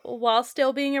school while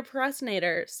still being a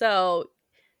procrastinator. So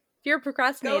if you're a Go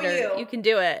procrastinator, you. you can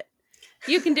do it.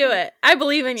 You can do it. I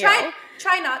believe in try you.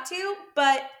 try not to,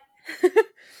 but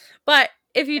But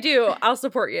if you do, I'll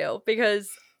support you because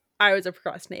I was a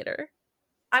procrastinator.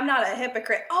 I'm not a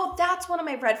hypocrite. Oh, that's one of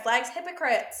my red flags,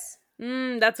 hypocrites.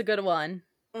 That's a good one.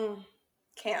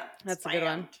 Can't That's a good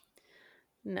one. stand.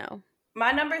 No.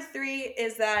 My number 3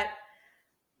 is that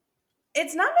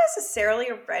it's not necessarily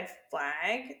a red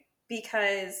flag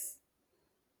because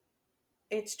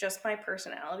it's just my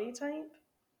personality type.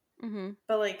 Mm-hmm.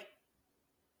 But like,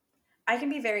 I can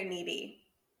be very needy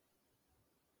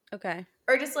Okay.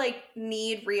 or just like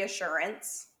need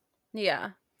reassurance.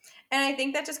 Yeah. And I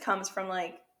think that just comes from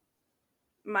like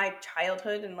my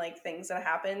childhood and like things that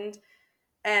happened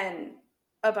and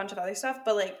a bunch of other stuff.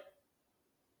 But like,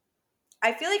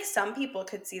 I feel like some people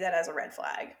could see that as a red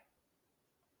flag.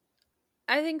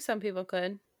 I think some people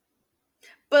could.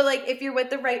 But like, if you're with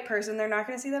the right person, they're not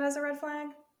going to see that as a red flag.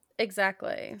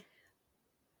 Exactly.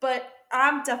 But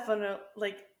I'm definitely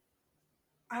like,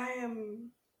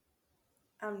 I'm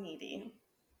needy.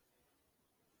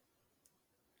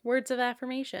 Words of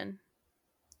affirmation.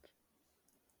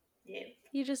 Yeah.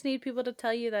 You just need people to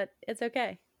tell you that it's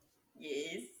okay.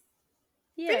 Yes.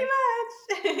 Yeah. Pretty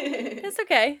much. It's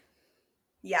okay.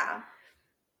 Yeah.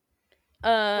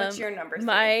 What's your number 3?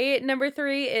 My number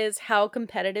 3 is how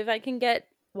competitive I can get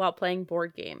while playing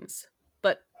board games.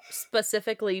 But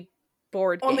specifically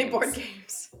board Only games. board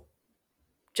games.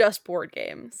 Just board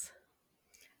games.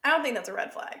 I don't think that's a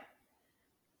red flag.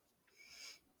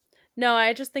 No,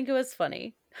 I just think it was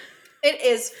funny. It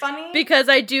is funny. Because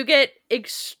I do get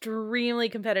extremely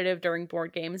competitive during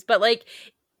board games. But like,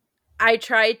 I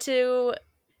try to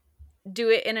do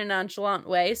it in a nonchalant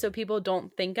way so people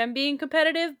don't think I'm being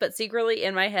competitive, but secretly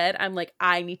in my head I'm like,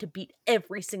 I need to beat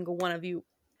every single one of you.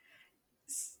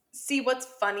 See, what's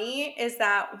funny is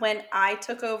that when I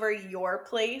took over your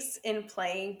place in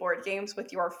playing board games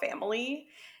with your family,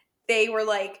 they were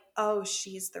like, "Oh,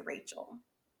 she's the Rachel."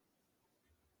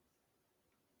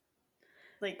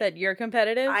 Like, That you're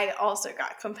competitive? I also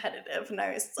got competitive and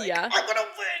I was like, Yeah. I'm gonna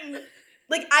win.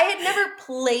 Like, I had never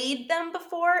played them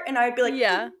before, and I'd be like,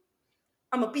 Yeah.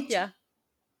 I'm gonna beat you. Yeah.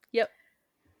 Yep.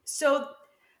 So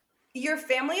your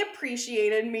family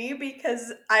appreciated me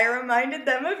because I reminded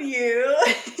them of you.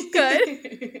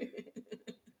 Good.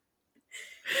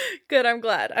 Good, I'm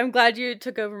glad. I'm glad you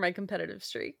took over my competitive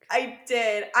streak. I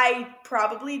did. I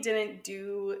probably didn't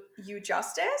do you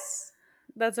justice,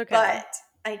 That's okay. but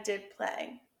I did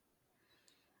play.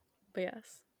 But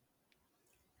yes.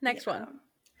 Next one.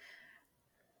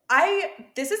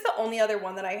 This is the only other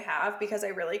one that I have because I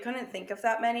really couldn't think of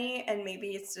that many, and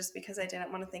maybe it's just because I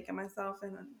didn't want to think of myself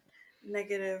in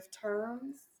negative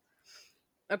terms.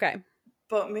 Okay.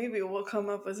 But maybe we'll come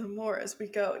up with some more as we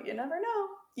go. You never know.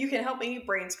 You can help me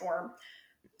brainstorm.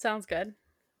 Sounds good.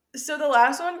 So the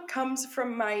last one comes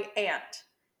from my aunt.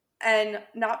 And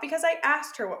not because I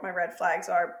asked her what my red flags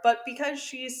are, but because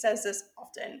she says this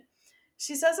often.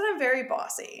 She says that I'm very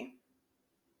bossy.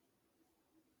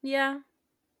 Yeah.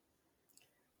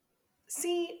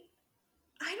 See,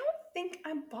 I don't think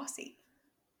I'm bossy.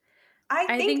 I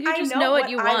I think think you I just know know what what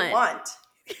you I want.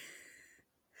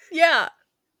 Yeah.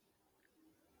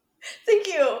 Thank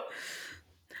you.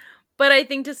 But I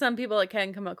think to some people it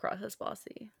can come across as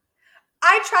bossy.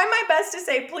 I try my best to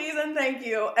say please and thank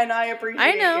you, and I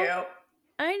appreciate you.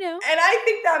 I know. And I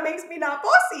think that makes me not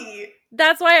bossy.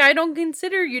 That's why I don't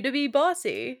consider you to be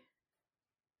bossy.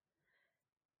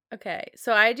 Okay,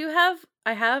 so I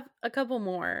have a couple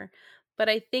more, but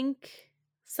I think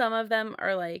some of them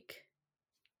are like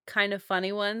kind of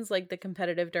funny ones, like the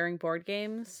competitive during board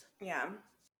games. Yeah.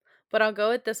 But I'll go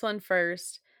with this one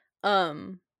first.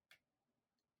 I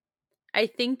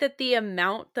think that the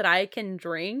amount that I can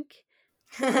drink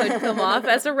could come off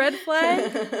as a red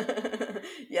flag.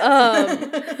 Yes.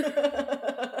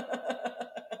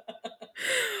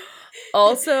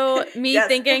 Also, me Yes.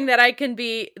 thinking that I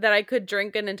could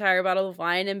drink an entire bottle of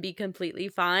wine and be completely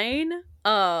fine.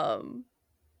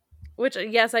 Which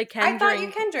yes, I can I thought drink.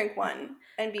 you can drink one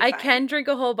and be I fine. can drink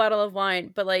a whole bottle of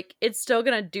wine, but like it's still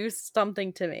gonna do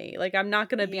something to me. Like I'm not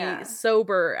gonna be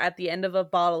sober at the end of a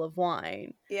bottle of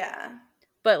wine. Yeah.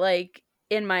 But like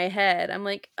in my head, I'm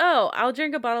like, oh, I'll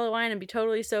drink a bottle of wine and be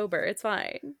totally sober. It's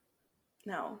fine.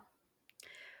 No.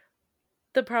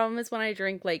 The problem is when I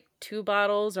drink like 2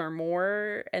 bottles or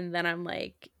more, and then I'm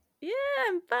like, yeah,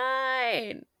 I'm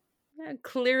fine.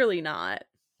 Clearly not.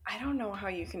 I don't know how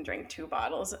you can drink 2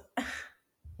 bottles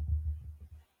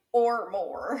or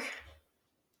more.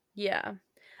 Yeah.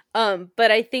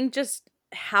 But I think just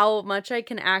how much I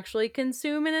can actually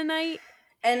consume in a night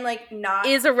and like not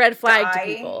is a red flag die.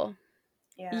 To people.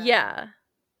 Yeah.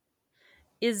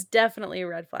 Is definitely a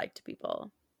red flag to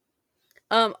people.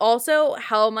 Also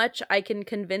how much I can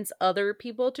convince other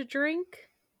people to drink.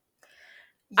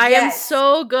 Yes. I am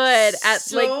so good at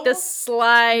like the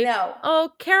sly. No.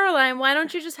 Oh, Caroline, why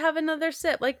don't you just have another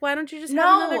sip? Like, why don't you just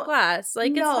have another glass?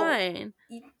 Like, it's fine.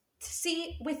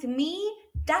 See, with me,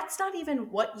 that's not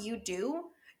even what you do.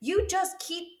 You just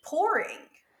keep pouring.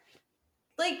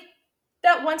 Like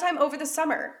that one time over the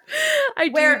summer. I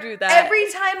do that. Every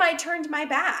time I turned my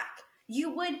back, you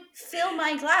would fill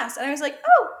my glass. And I was like,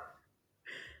 oh.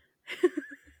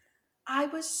 I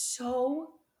was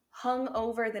so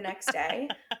hungover the next day.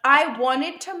 I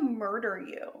wanted to murder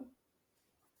you.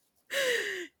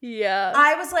 Yeah.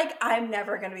 I was like, I'm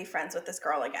never going to be friends with this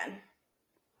girl again.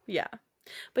 Yeah.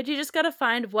 But you just got to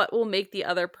find what will make the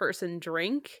other person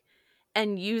drink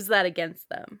and use that against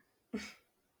them.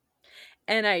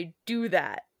 And I do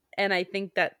that. And I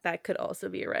think that that could also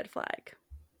be a red flag.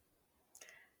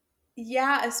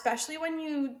 Yeah, especially when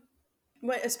you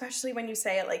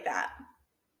say it like that.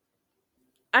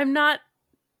 I'm not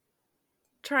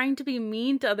trying to be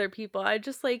mean to other people. I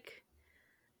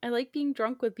like being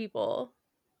drunk with people.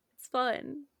 It's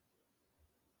fun.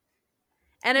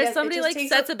 And if somebody like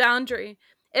sets a boundary,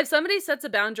 if somebody sets a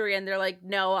boundary and they're like,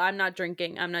 no, I'm not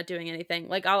drinking, I'm not doing anything,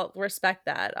 like I'll respect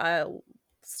that. I'll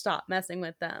stop messing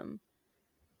with them.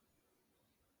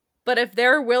 But if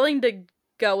they're willing to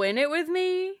go in it with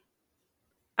me,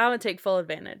 I'm gonna take full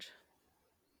advantage.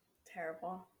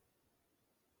 Terrible.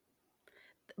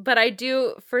 But I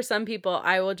do, for some people,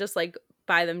 I will just like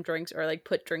buy them drinks or like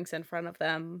put drinks in front of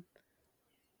them.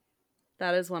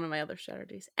 That is one of my other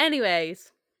strategies.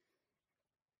 Anyways,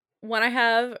 what I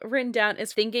have written down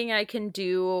is thinking I can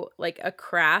do like a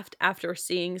craft after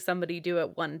seeing somebody do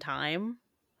it one time.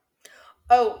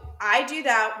 Oh, I do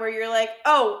that where you're like,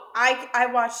 oh, I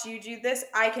watched you do this.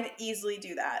 I can easily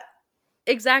do that.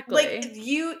 Exactly. Like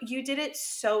you did it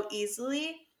so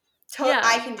easily. Yeah,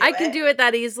 I can do it. I can do it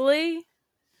that easily.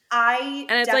 And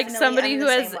it's like somebody who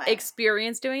has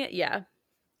experience doing it. Yeah.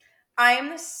 I am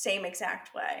the same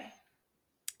exact way.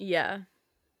 Yeah.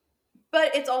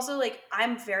 But it's also like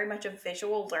I'm very much a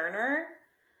visual learner.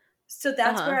 So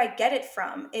that's where I get it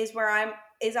from, is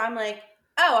I'm like,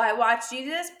 oh, I watched you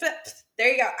do this.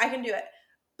 There you go. I can do it.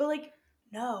 But like,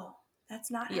 no, that's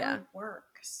not how it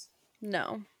works.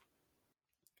 No.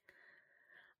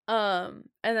 And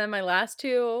then my last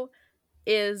two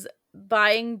is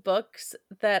buying books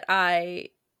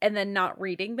and then not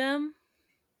reading them.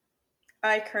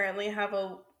 I currently have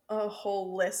a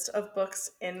whole list of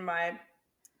books in my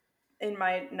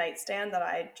nightstand that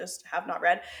I just have not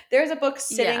read. There's a book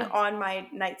sitting on my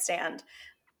nightstand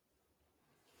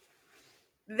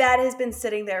that has been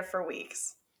sitting there for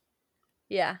weeks.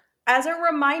 Yeah. As a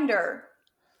reminder,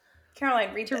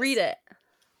 Caroline, read it.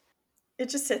 It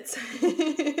just sits.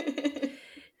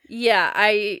 Yeah,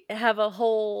 I have a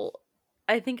whole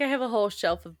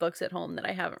shelf of books at home that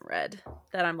I haven't read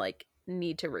that I'm like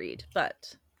need to read,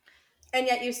 but and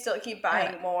yet you still keep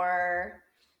buying more.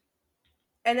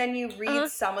 And then you read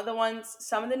some of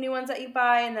the new ones that you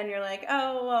buy, and then you're like,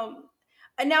 oh, well,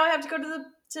 and now I have to go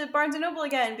to Barnes and Noble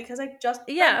again because I just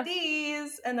read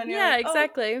these. And then you're like,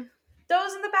 exactly.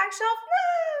 Those in the back shelf?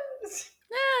 No.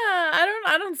 Yeah,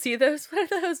 I don't see those. What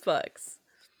are those books?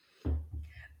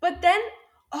 But then,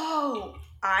 oh,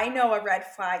 I know a red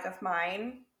flag of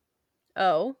mine.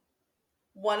 Oh.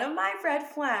 One of my red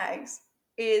flags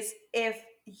is if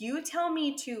you tell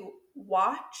me to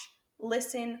watch,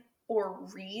 listen, or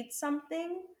read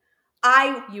something,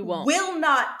 I You won't. will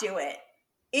not do it.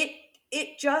 It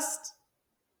it just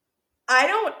I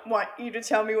don't want you to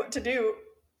tell me what to do.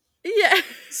 Yeah.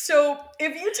 So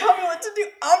if you tell me what to do,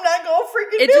 I'm not gonna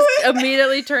freaking It do just it.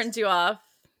 immediately turns you off.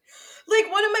 Like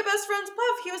one of my best friends,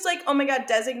 Puff, he was like, "Oh my god,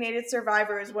 Designated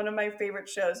Survivor is one of my favorite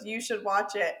shows. You should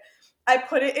watch it." I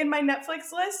put it in my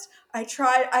Netflix list. I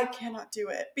tried. I cannot do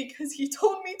it because he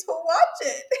told me to watch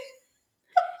it.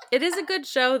 It is a good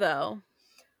show, though.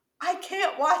 I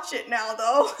can't watch it now,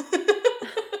 though.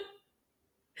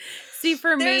 See,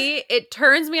 for There's me, it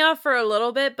turns me off for a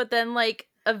little bit, but then, like,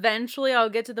 eventually I'll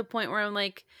get to the point where I'm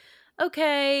like,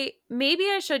 okay, maybe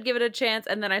I should give it a chance,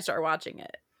 and then I start watching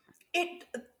it. it.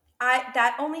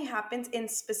 That only happens in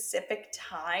specific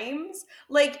times.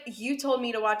 Like you told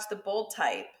me to watch The Bold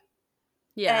Type.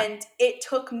 Yeah. And it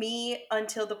took me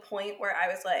until the point where I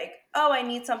was like, oh, I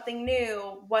need something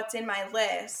new. What's in my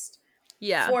list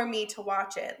Yeah. for me to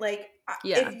watch it? Like,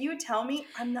 Yeah. if you tell me,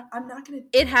 I'm not going to do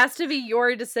It has to be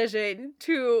your decision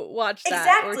to watch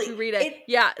that or Exactly. to read it.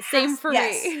 Yeah, same for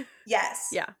yes. me. Yes.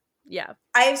 Yeah. Yeah.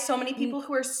 I have so many people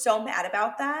who are so mad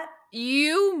about that.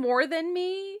 You more than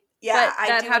me, Yeah, but I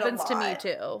that do it a happens to me lot.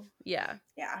 too. Yeah.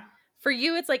 Yeah. For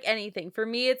you, it's like anything. For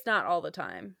me, it's not all the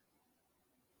time.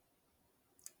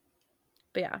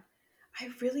 But yeah. I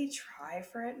really try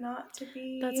for it not to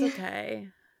be. That's okay.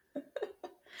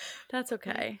 That's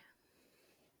okay.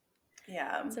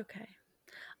 Yeah. It's okay.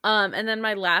 And then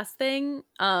my last thing,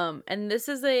 and this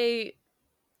is a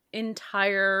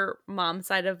entire mom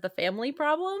side of the family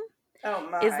problem, Oh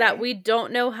my. is that we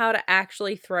don't know how to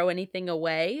actually throw anything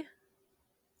away.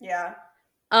 Yeah.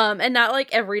 And not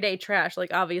like everyday trash.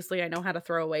 Like obviously I know how to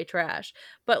throw away trash,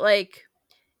 but like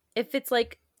if it's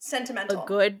like Sentimental.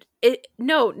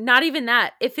 no, not even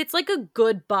that. If it's like a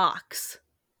good box,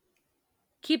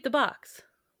 keep the box.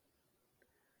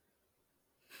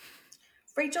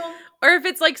 Rachel? Or if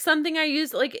it's like something I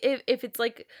use, like if it's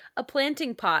like a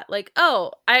planting pot, like,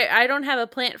 oh, I don't have a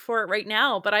plant for it right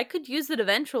now, but I could use it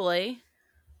eventually.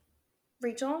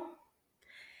 Rachel?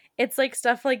 It's like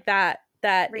stuff like that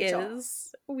Rachel.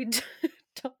 we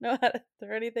don't know how to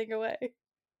throw anything away.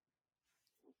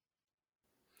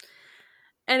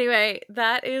 Anyway,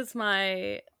 that is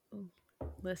my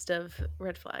list of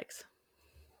red flags.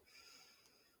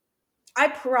 I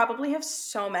probably have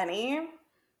so many,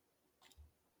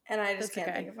 and I just That's can't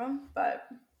okay. think of them, but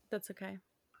That's okay.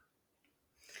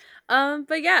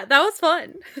 But yeah, that was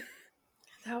fun.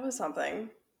 that was something.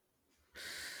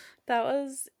 That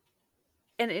was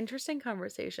an interesting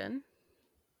conversation.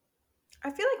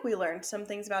 I feel like we learned some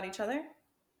things about each other.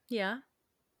 Yeah.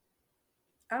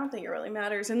 I don't think it really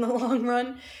matters in the long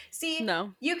run. See,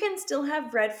 No. you can still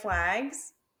have red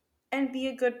flags and be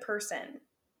a good person.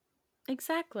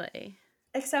 Exactly.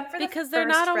 Except for because the they're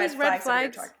not first always red flags that we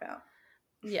were talking about.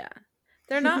 Yeah.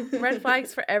 They're not red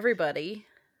flags for everybody.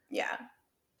 Yeah.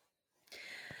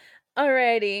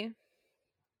 Alrighty.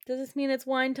 Does this mean it's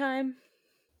wine time?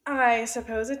 I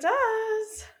suppose it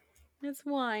does. It's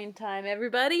wine time,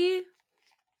 everybody.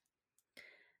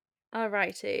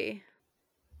 Alrighty.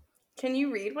 Can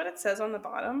you read what it says on the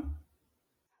bottom?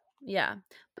 Yeah.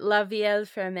 La Vieille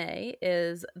Ferme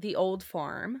is the old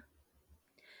farm.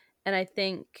 And I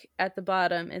think at the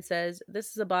bottom it says,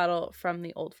 this is a bottle from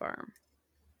the old farm.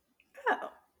 Oh,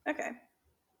 okay.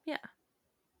 Yeah.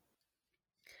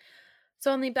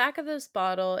 So on the back of this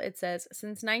bottle, it says,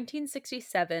 since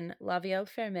 1967, La Vieille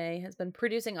Ferme has been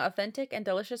producing authentic and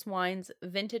delicious wines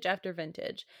vintage after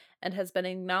vintage, and has been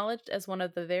acknowledged as one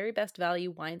of the very best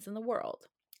value wines in the world.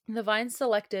 The vines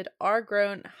selected are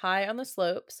grown high on the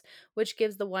slopes, which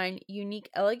gives the wine unique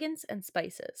elegance and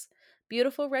spices.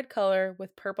 Beautiful red color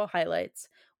with purple highlights.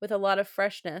 With a lot of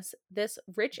freshness, this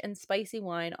rich and spicy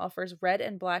wine offers red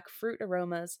and black fruit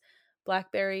aromas,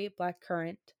 blackberry,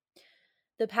 blackcurrant.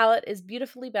 The palate is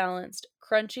beautifully balanced,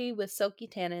 crunchy with silky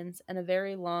tannins, and a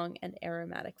very long and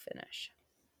aromatic finish.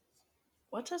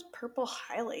 What does purple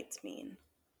highlights mean?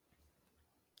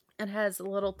 It has a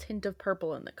little tint of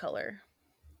purple in the color.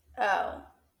 Oh,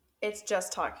 it's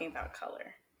just talking about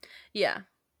color. Yeah.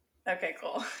 Okay,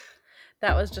 cool.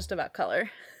 That was just about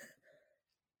color.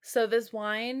 So this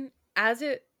wine,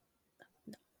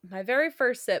 my very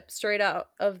first sip straight out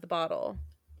of the bottle,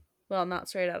 well, not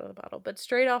straight out of the bottle, but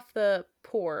straight off the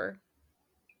pour,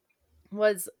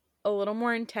 was a little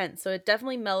more intense. So it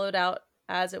definitely mellowed out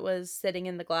as it was sitting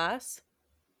in the glass.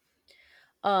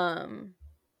 I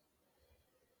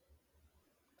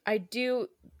I do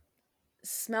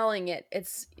smelling it.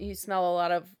 You smell a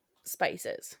lot of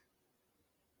spices.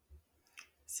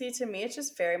 See, to me, it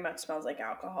just very much smells like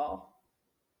alcohol.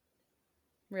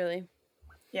 Really?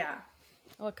 Yeah.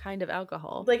 What kind of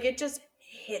alcohol? Like, it just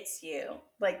hits you.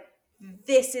 Like,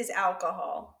 this is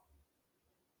alcohol.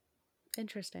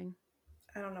 Interesting.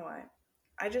 I don't know why.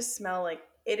 I just smell like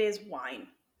it is wine.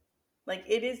 Like,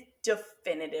 it is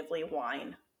definitively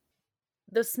wine.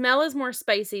 The smell is more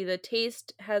spicy. The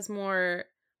taste,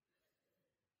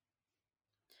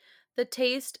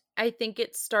 I think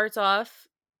it starts off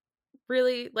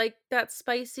really like that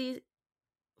spicy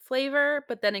flavor,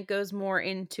 but then it goes more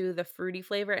into the fruity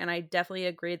flavor, and I definitely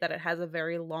agree that it has a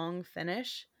very long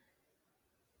finish.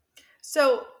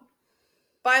 So,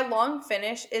 by long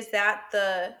finish, is that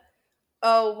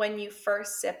when you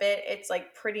first sip it, it's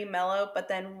like pretty mellow, but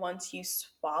then once you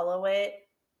swallow it,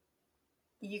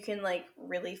 you can like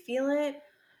really feel it?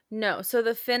 No, so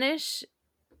the finish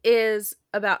is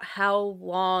about how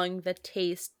long the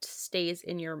taste stays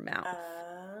in your mouth.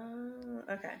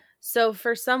 Okay. So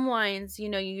for some wines,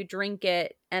 you drink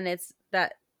it and it's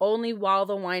that only while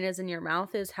the wine is in your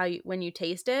mouth is how you when you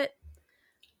taste it.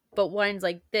 But wines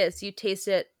like this, you taste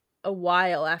it a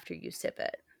while after you sip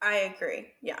it. I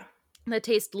agree. Yeah, The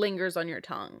taste lingers on your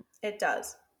tongue. it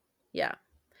does. Yeah.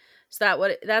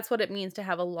 So that's what it means to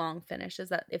have a long finish, is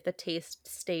that if the taste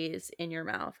stays in your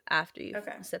mouth after you've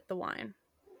Okay. sipped the wine.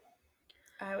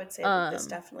 I would say that this Um,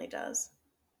 definitely does.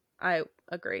 I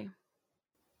agree.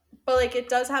 But like it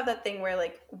does have that thing where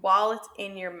like while it's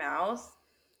in your mouth,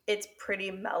 it's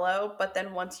pretty mellow, but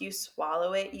then once you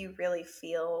swallow it, you really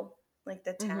feel like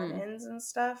the Mhm. tannins and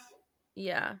stuff.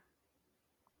 Yeah.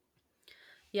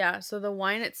 Yeah, so the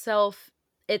wine itself,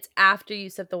 it's after you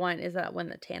sip the wine is that when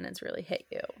the tannins really hit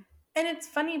you. And it's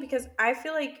funny because I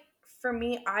feel like for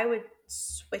me, I would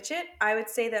switch it. I would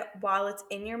say that while it's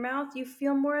in your mouth, you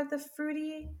feel more of the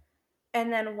fruity,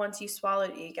 and then once you swallow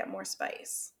it, you get more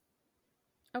spice.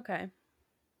 Okay.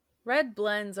 Red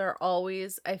blends are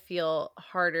always, I feel,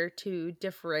 harder to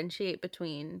differentiate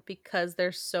between because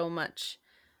there's so much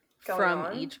Going from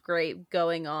on? each grape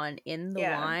going on in the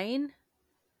Yeah, wine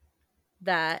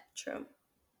that true.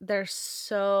 there's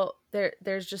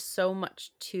just so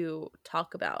much to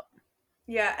talk about.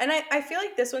 Yeah, and I feel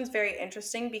like this one's very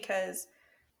interesting because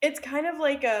it's kind of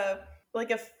like a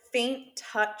faint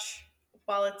touch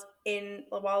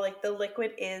while like the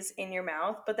liquid is in your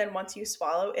mouth, but then once you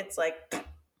swallow, it's like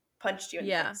punched you in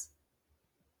the Yeah. face.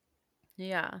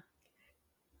 Yeah.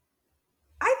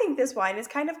 I think this wine is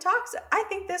kind of toxic. I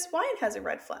think this wine has a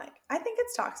red flag. I think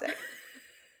it's toxic.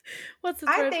 What's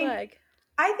its I red think flag?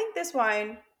 I think this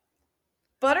wine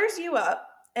butters you up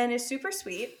and is super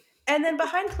sweet, and then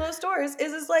behind closed doors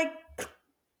is like F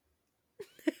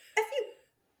you.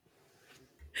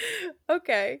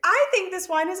 Okay. I think this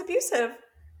wine is abusive.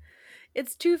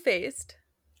 It's two-faced.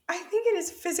 I think it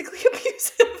is physically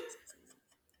abusive.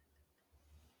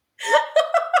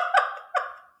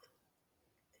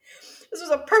 This was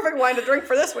a perfect wine to drink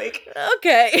for this week.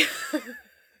 Okay.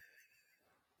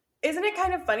 Isn't it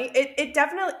kind of funny? It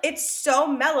definitely it's so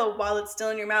mellow while it's still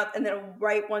in your mouth, and then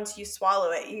right once you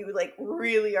swallow it, you like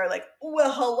really are like,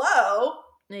 well, hello.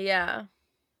 Yeah.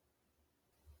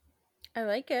 I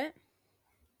like it.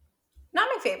 Not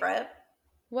my favorite.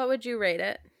 What would you rate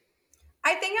it?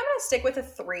 I think I'm gonna stick with a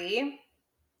 3.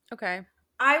 Okay.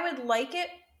 I would like it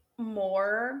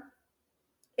more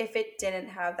if it didn't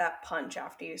have that punch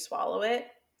after you swallow it.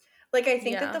 Like I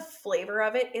think that Yeah. the flavor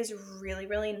of it is really,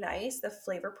 really nice. The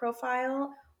flavor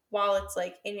profile while it's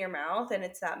like in your mouth and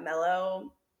it's that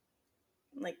mellow,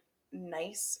 like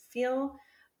nice feel.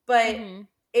 But Mhm.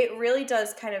 it really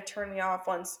does kind of turn me off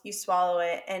once you swallow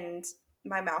it and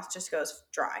my mouth just goes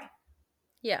dry.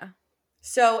 Yeah.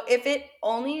 So if it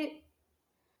only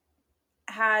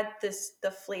had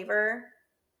the flavor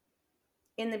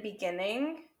in the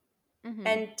beginning Mhm.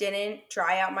 and didn't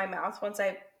dry out my mouth once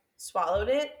I swallowed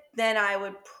it, then I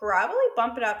would probably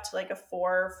bump it up to like a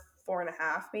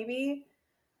 4.5 maybe.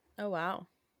 Oh wow.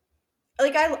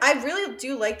 Like I really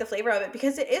do like the flavor of it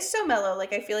because it is so mellow.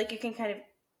 Like I feel like you can kind of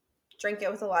drink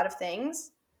it with a lot of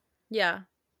things. Yeah.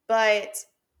 But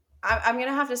I'm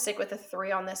gonna have to stick with a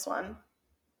 3 on this one.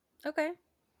 Okay.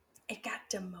 It got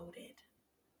demoted.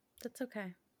 That's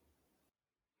okay.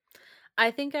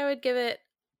 I think I would give it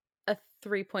a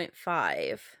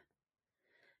 3.5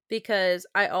 because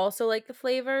I also like the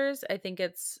flavors. I think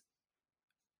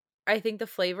the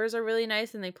flavors are really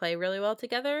nice and they play really well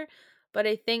together, but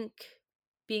I think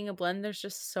being a blend there's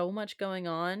just so much going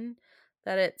on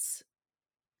that it's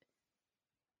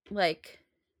like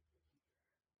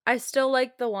I still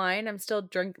like the wine. I'm still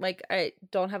I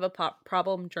don't have a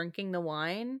problem drinking the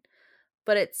wine,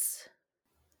 but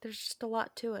there's just a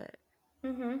lot to it.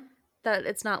 Mm-hmm. That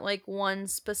it's not like one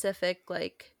specific,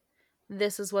 like,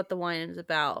 this is what the wine is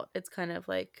about. It's kind of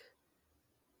like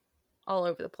all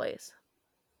over the place.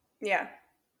 Yeah.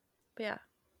 But yeah.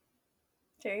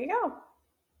 There you go.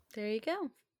 There you go.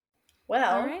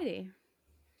 Well, Alrighty.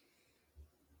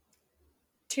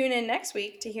 tune in next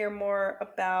week to hear more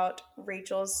about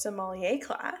Rachel's sommelier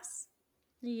class.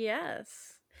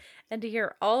 Yes. And to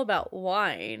hear all about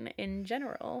wine in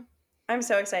general. I'm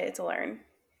so excited to learn.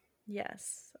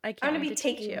 Yes. I I'm can't going wait to be to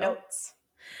teach taking you. notes.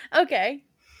 Okay.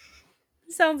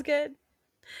 Sounds good.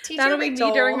 Teacher That'll be me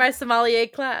during Rachel. my sommelier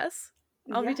class.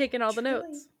 I'll be Yeah, taking all the truly.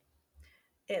 notes.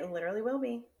 It literally will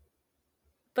be.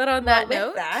 But on Well, that with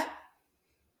note, that,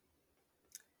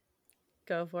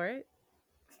 go for it.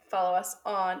 follow us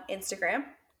on Instagram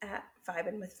at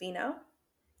Vibin' with Vino.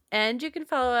 And you can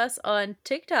follow us on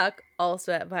TikTok,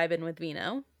 also at Vibin' with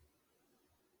Vino.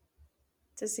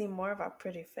 To see more of our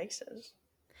pretty faces.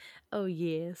 Oh,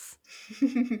 yes.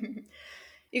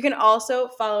 You can also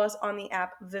follow us on the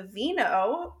app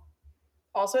Vivino,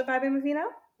 also at Vibin' with Vino.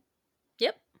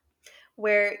 Yep.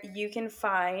 Where you can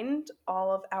find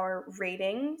all of our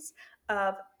ratings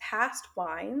of past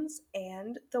wines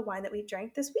and the wine that we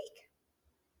drank this week.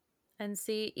 And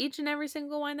see each and every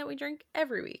single wine that we drink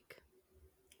every week.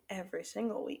 Every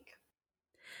single week.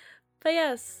 But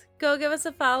yes, go give us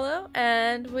a follow,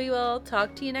 and we will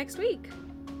talk to you next week.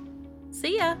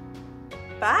 See ya!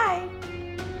 Bye!